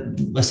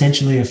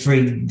essentially a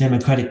free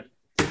democratic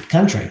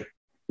country?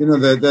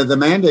 The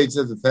mandates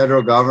of the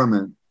federal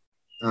government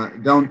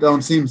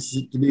don't seem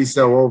to be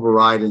so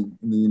overriding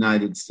in the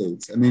United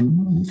States. I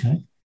mean,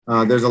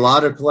 there's a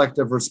lot of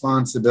collective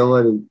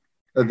responsibility.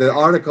 The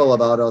article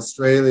about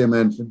Australia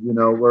mentioned,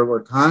 where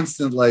we're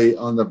constantly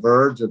on the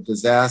verge of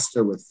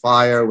disaster with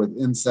fire, with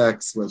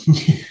insects, with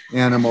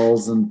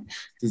animals and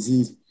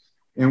disease.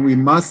 And we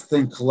must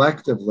think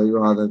collectively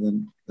rather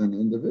than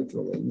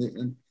individually.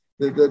 And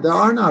there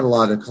are not a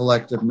lot of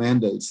collective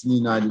mandates in the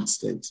United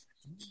States.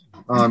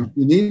 You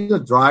need a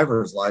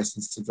driver's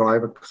license to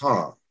drive a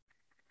car.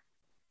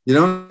 You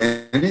don't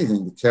need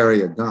anything to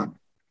carry a gun.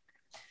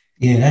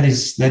 Yeah, that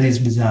is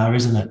bizarre,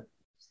 isn't it?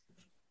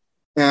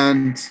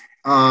 And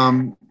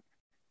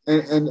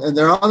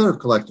there are other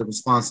collective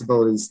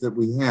responsibilities that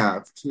we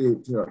have to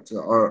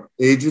our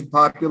aged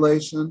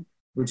population,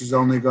 which is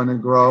only going to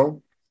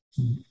grow,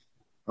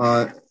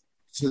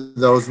 to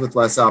those with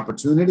less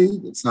opportunity.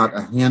 It's not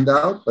a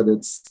handout, but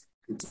it's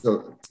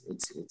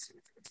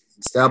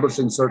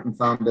establishing certain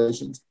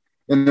foundations.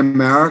 In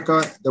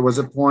America, there was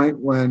a point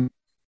when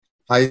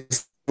high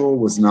school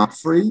was not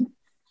free.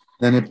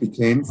 Then it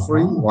became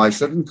free. Why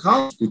shouldn't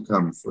college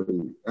become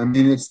free? I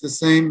mean, it's the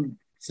same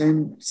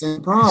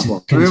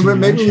problem. I mean,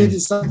 maybe we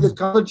decided that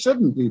college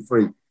shouldn't be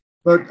free,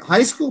 but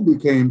high school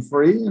became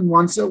free, and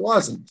once it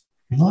wasn't.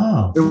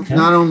 Wow. It was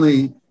not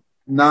only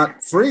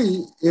not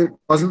free, it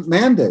wasn't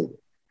mandated.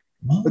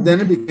 But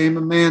then it became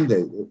a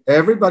mandate.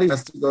 Everybody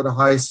has to go to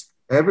high school.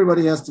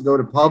 Everybody has to go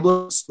to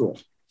public school,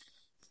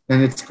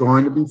 and it's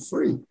going to be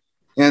free.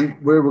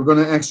 And we're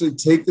going to actually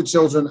take the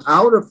children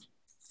out of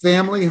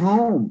family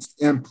homes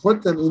and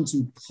put them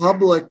into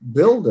public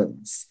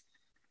buildings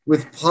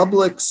with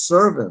public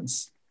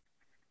servants.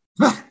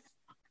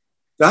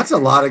 That's a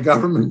lot of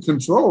government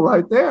control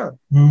right there.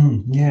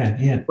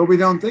 Yeah. But we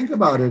don't think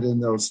about it in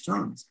those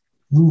terms.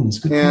 It's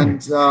good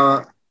And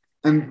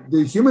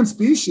the human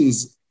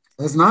species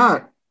has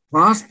not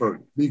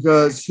prospered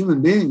because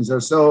human beings are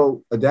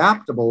so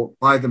adaptable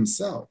by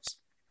themselves.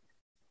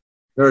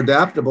 They're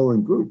adaptable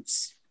in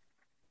groups.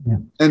 Yeah.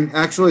 And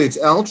actually, it's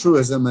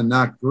altruism and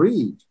not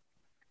greed,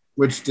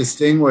 which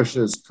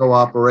distinguishes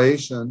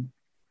cooperation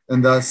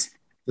and thus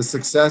the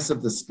success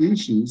of the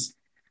species,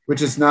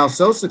 which is now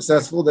so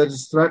successful that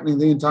it's threatening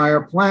the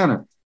entire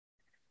planet.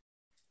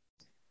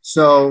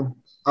 So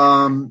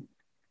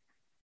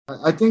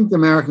I think the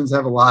Americans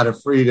have a lot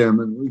of freedom,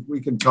 and we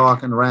can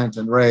talk and rant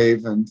and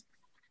rave, and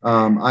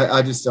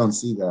I just don't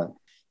see that.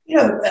 You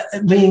know,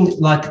 being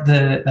like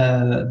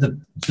the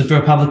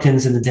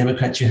Republicans and the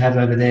Democrats you have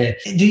over there,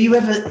 do you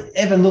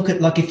ever look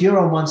at, like, if you're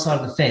on one side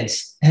of the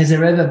fence, has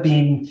there ever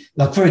been,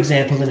 like, for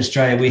example, in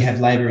Australia, we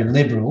have Labor and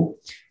Liberal,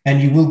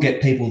 and you will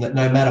get people that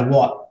no matter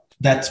what,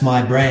 that's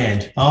my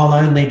brand. I'll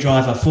only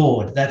drive a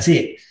Ford. That's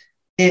it.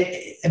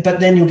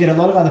 But then you'll get a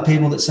lot of other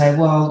people that say,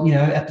 well, you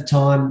know, at the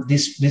time,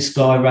 this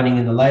guy running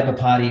in the Labor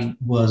Party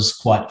was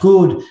quite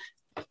good,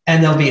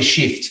 and there'll be a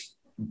shift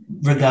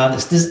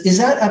regardless. Is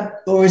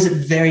that or is it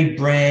very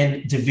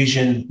brand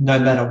division no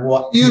matter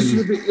what?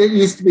 It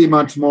used to be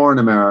much more in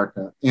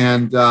America.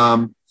 And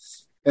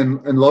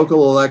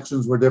local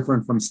elections were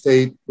different from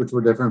state, which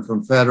were different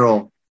from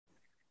federal.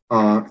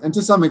 And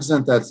to some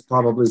extent, that's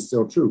probably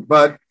still true.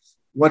 But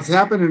what's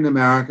happened in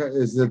America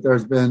is that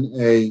there's been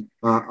a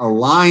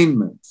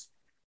alignment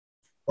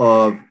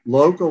of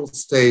local,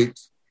 state,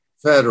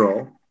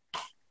 federal,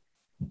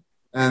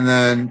 and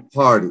then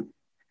party.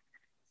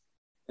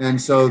 And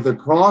so the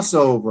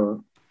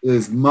crossover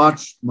is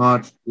much,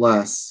 much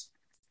less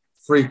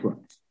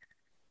frequent.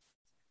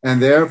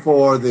 And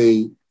therefore,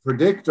 the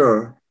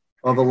predictor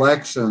of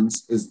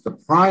elections is the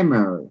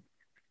primary,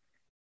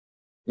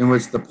 in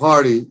which the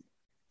party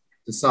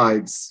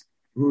decides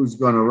who's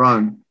going to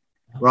run,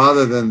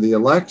 rather than the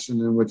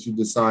election in which you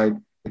decide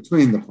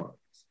between the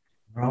parties.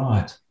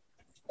 Right.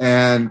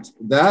 And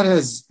that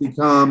has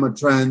become a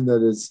trend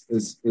that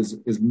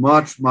is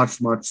much,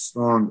 much, much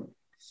stronger.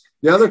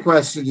 The other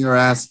question you're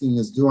asking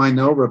is, do I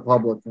know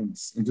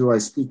Republicans and do I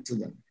speak to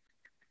them?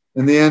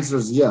 And the answer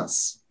is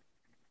yes.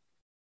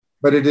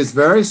 But it is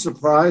very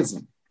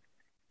surprising,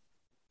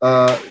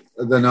 the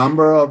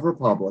number of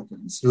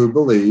Republicans who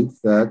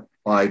believe that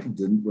Biden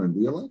didn't win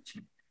the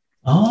election.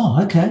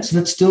 Oh, okay. So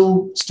that's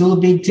still a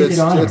big ticket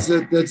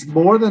item. It's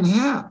more than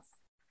half.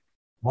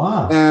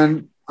 Wow.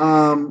 And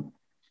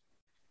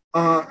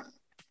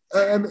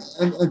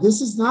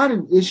this is not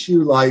an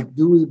issue like,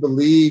 do we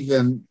believe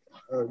in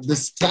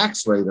this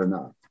tax rate or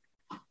not?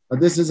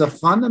 This is a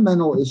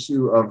fundamental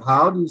issue of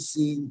how do you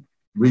see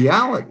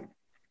reality,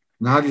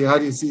 and how do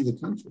you see the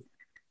country?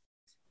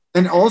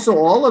 And also,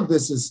 all of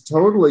this is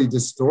totally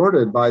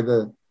distorted by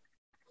the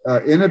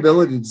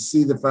inability to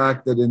see the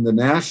fact that in the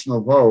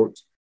national vote,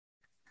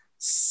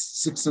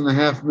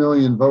 6.5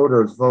 million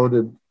voters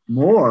voted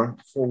more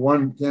for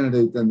one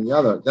candidate than the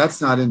other. That's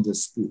not in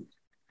dispute.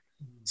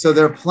 So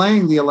they're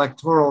playing the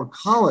electoral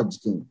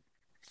college game.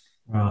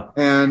 Right.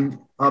 And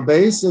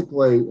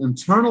basically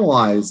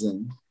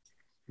internalizing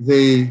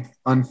the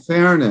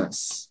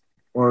unfairness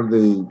or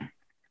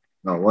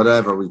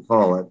whatever we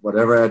call it,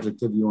 whatever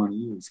adjective you want to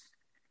use,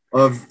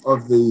 of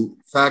the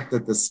fact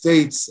that the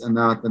states and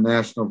not the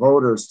national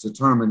voters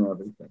determine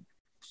everything.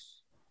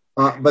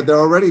 But they're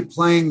already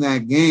playing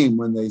that game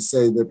when they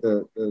say that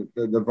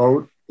the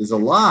vote is a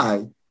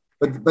lie.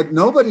 But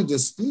nobody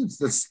disputes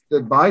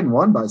that Biden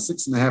won by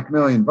 6.5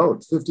 million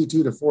votes,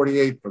 52 to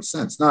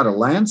 48%. It's not a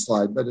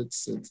landslide, but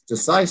it's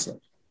decisive.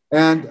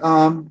 And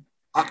I'm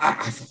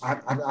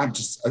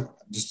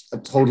just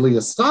totally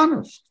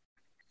astonished.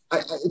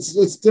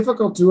 It's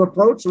difficult to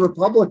approach a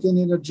Republican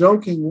in a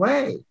joking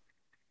way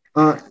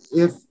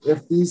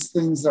if these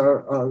things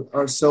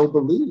are so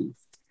believed.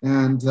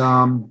 And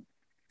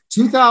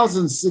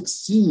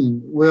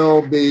 2016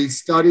 will be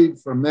studied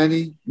for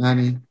many,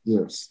 many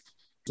years.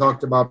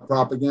 Talked about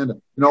propaganda.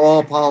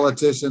 All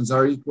politicians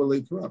are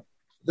equally corrupt.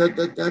 I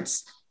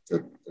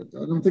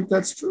don't think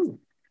that's true.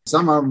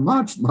 Some are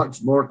much,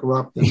 much more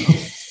corrupt than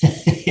others.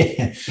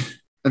 Yeah.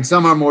 and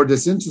some are more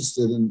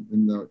disinterested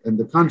in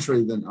the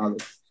country than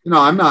others.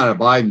 I'm not a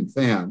Biden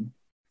fan,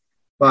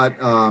 but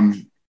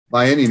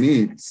by any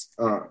means.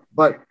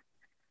 But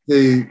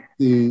the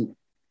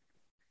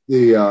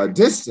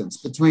distance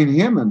between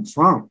him and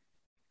Trump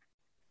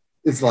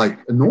is like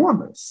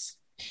enormous.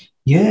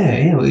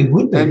 Yeah, it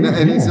would be. And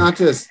it's yeah. not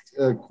just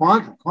a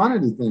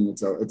quantity thing;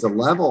 it's a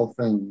level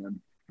thing.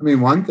 And I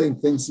mean, one thing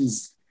thinks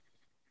he's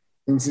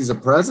a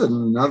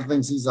president, another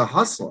thinks he's a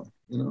hustler.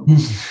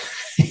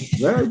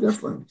 Very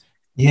different.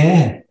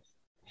 Yeah.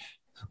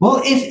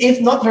 Well,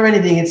 if not for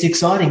anything, it's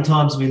exciting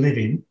times we live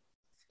in.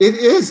 It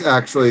is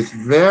actually. It's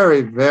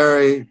very,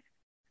 very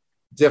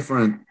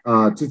different.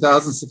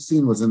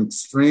 2016 was an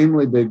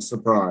extremely big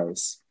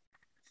surprise,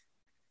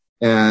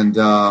 and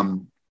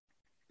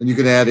you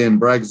could add in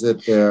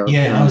Brexit there.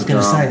 Yeah, I was going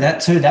to say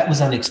that too. That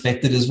was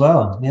unexpected as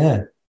well.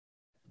 Yeah.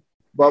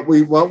 But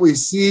what we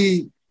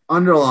see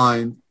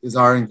underlined is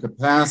our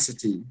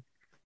incapacity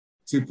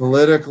to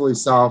politically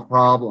solve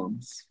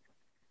problems,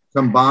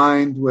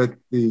 combined with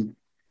the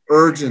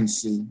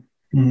urgency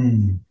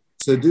to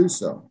do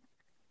so,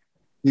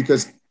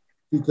 because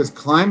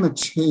climate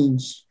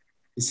change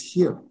is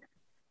here,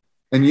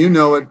 and you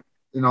know it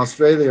in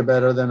Australia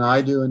better than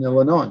I do in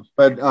Illinois.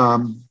 But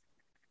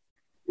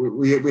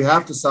we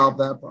have to solve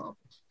that problem,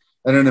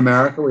 and in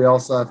America we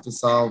also have to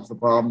solve the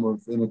problem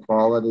of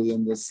inequality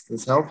in this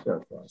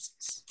healthcare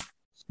crisis.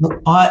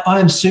 Look, I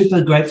am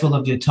super grateful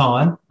of your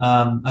time.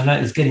 I know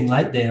it's getting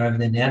late there over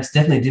there now. It's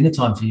definitely dinner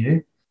time for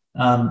you.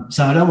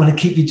 So I don't want to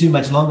keep you too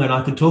much longer, and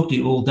I could talk to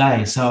you all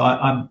day. So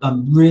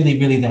I'm really,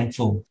 really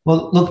thankful.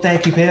 Well, look,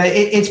 thank you, Peter.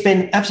 It's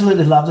been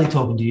absolutely lovely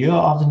talking to you.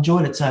 I've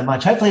enjoyed it so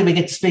much. Hopefully we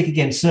get to speak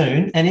again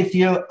soon. And if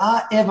we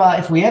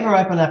ever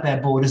open up our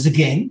borders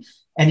again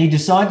and you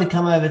decide to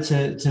come over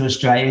to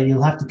Australia,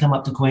 you'll have to come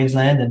up to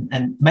Queensland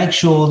and make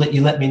sure that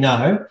you let me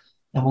know,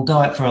 and we'll go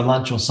out for a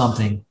lunch or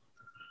something.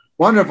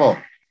 Wonderful.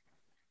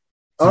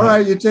 All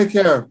right, you take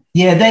care.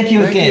 Yeah, thank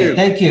you again.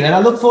 Thank you. And I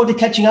look forward to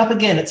catching up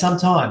again at some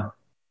time.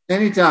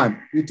 Anytime.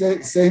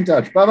 Stay in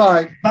touch.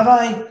 Bye-bye.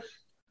 Bye-bye.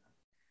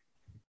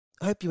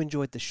 I hope you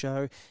enjoyed the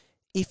show.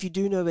 If you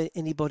do know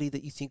anybody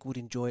that you think would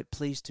enjoy it,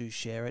 please do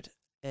share it.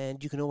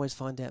 And you can always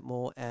find out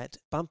more at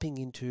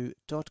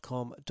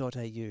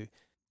bumpinginto.com.au.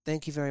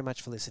 Thank you very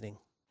much for listening.